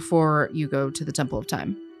scene before you go to the Temple of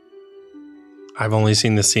Time. I've only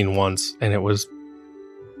seen this scene once, and it was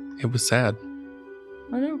sad.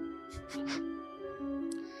 I know.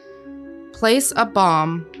 Place a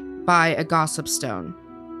bomb by a gossip stone.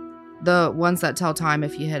 The ones that tell time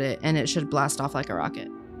if you hit it, and it should blast off like a rocket.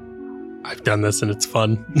 I've done this and it's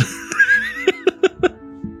fun.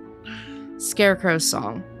 Scarecrow's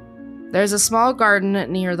Song. There's a small garden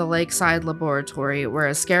near the lakeside laboratory where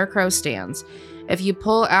a scarecrow stands. If you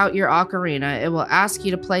pull out your ocarina, it will ask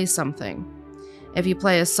you to play something. If you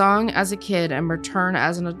play a song as a kid and return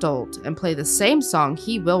as an adult and play the same song,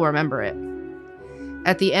 he will remember it.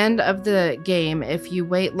 At the end of the game, if you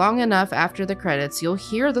wait long enough after the credits, you'll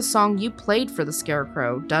hear the song you played for the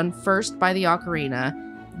scarecrow, done first by the ocarina,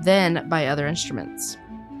 then by other instruments.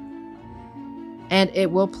 And it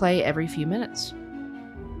will play every few minutes.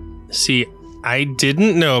 See, I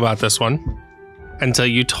didn't know about this one until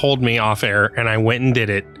you told me off air, and I went and did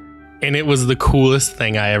it, and it was the coolest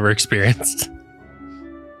thing I ever experienced.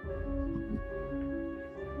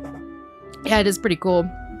 Yeah, it is pretty cool.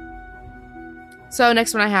 So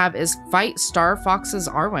next one I have is fight Star Fox's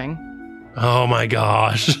Arwing. Oh my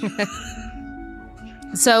gosh.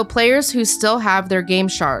 So players who still have their Game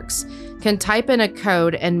Sharks can type in a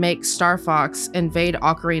code and make Star Fox invade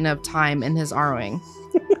Ocarina of Time in his Arwing.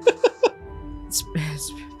 It's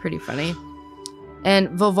pretty funny. And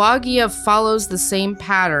Volvagia follows the same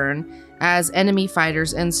pattern as enemy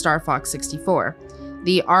fighters in Star Fox 64.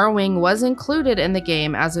 The Arwing was included in the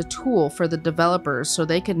game as a tool for the developers so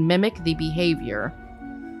they could mimic the behavior.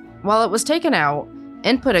 While it was taken out,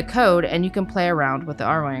 input a code and you can play around with the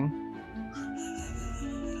Arwing.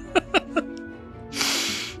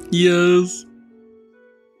 Yes.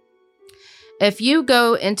 If you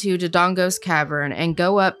go into Dodongo's cavern and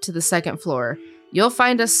go up to the second floor, you'll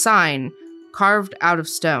find a sign carved out of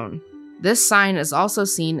stone. This sign is also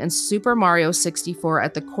seen in Super Mario 64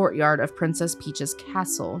 at the courtyard of Princess Peach's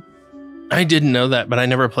castle. I didn't know that, but I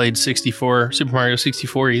never played Super Mario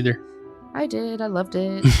 64 either. I did. I loved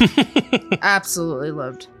it. Absolutely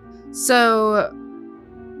loved. So,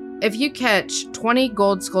 if you catch 20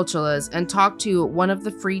 gold Skulltulas and talk to one of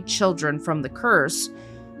the freed children from the curse,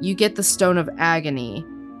 you get the Stone of Agony,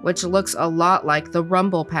 which looks a lot like the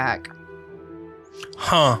Rumble Pack.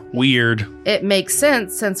 Huh, weird. It makes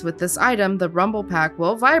sense since with this item, the Rumble Pack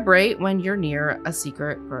will vibrate when you're near a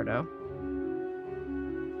secret grotto.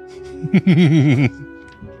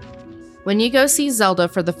 When you go see Zelda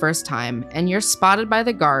for the first time and you're spotted by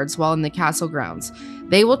the guards while in the castle grounds,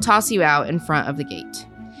 they will toss you out in front of the gate.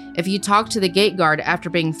 If you talk to the gate guard after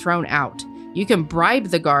being thrown out, you can bribe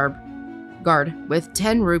the guard with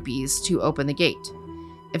 10 rupees to open the gate.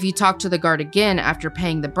 If you talk to the guard again after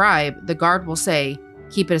paying the bribe, the guard will say,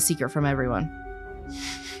 "Keep it a secret from everyone."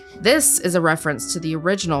 This is a reference to the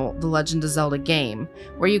original The Legend of Zelda game,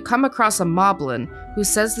 where you come across a moblin who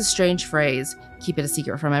says the strange phrase, "Keep it a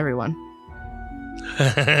secret from everyone."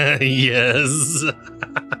 Yes.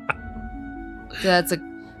 That's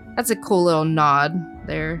a cool little nod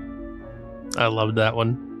there. I loved that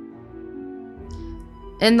one.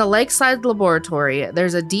 In the Lakeside Laboratory,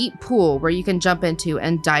 there's a deep pool where you can jump into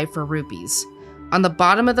and dive for rupees. On the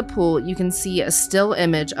bottom of the pool, you can see a still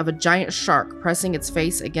image of a giant shark pressing its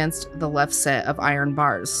face against the left set of iron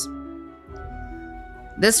bars.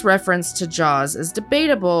 This reference to Jaws is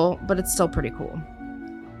debatable, but it's still pretty cool.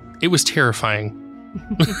 It was terrifying.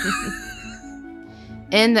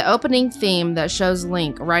 In the opening theme that shows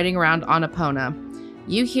Link riding around on Epona,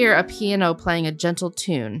 you hear a piano playing a gentle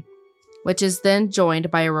tune, which is then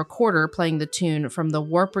joined by a recorder playing the tune from the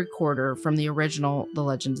warp recorder from the original The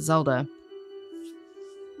Legend of Zelda.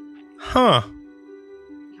 Huh.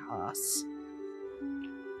 Yes.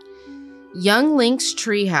 Young Link's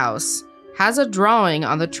treehouse has a drawing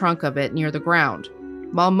on the trunk of it near the ground.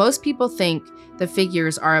 While most people think the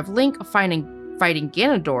figures are of Link fighting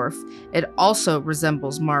Ganondorf, it also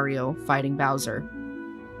resembles Mario fighting Bowser.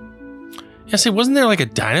 Yeah, see, wasn't there like a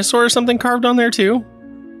dinosaur or something carved on there too?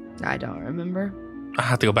 I don't remember. I'll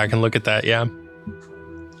have to go back and look at that, yeah.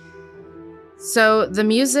 So, the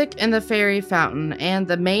music in the fairy fountain and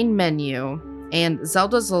the main menu and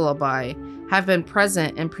Zelda's Lullaby have been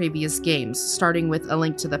present in previous games, starting with A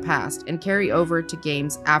Link to the Past, and carry over to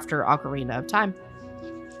games after Ocarina of Time.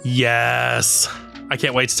 Yes. I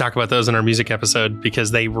can't wait to talk about those in our music episode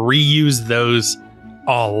because they reuse those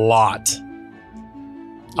a lot.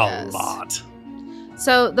 Yes. A lot.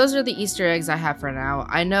 So those are the Easter eggs I have for now.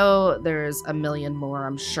 I know there's a million more,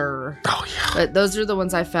 I'm sure. Oh, yeah. But those are the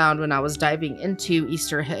ones I found when I was diving into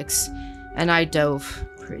Easter eggs, and I dove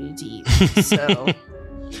pretty deep. So,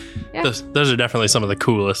 yeah. Those are definitely some of the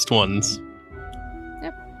coolest ones.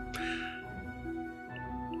 Yep.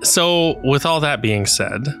 So, with all that being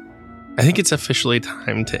said, I think it's officially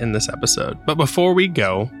time to end this episode. But before we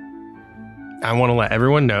go, I want to let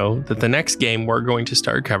everyone know that the next game we're going to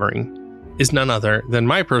start covering is none other than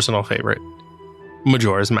my personal favorite,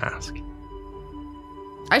 Majora's Mask.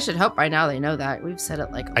 I should hope by now they know that. We've said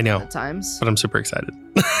it like a lot of times. But I'm super excited.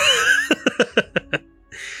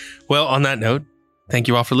 Well, on that note, thank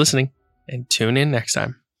you all for listening and tune in next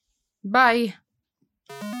time. Bye.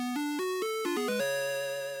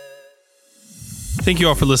 Thank you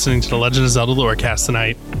all for listening to the Legend of Zelda Lorecast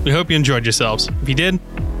tonight. We hope you enjoyed yourselves. If you did,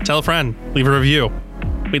 tell a friend, leave a review.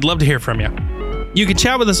 We'd love to hear from you. You can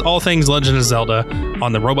chat with us all things Legend of Zelda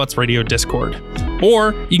on the Robots Radio Discord,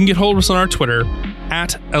 or you can get hold of us on our Twitter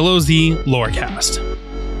at LOZ Lorecast.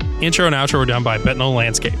 Intro and outro were done by Betnol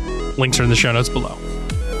Landscape. Links are in the show notes below.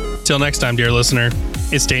 Till next time, dear listener,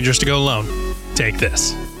 it's dangerous to go alone. Take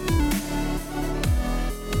this.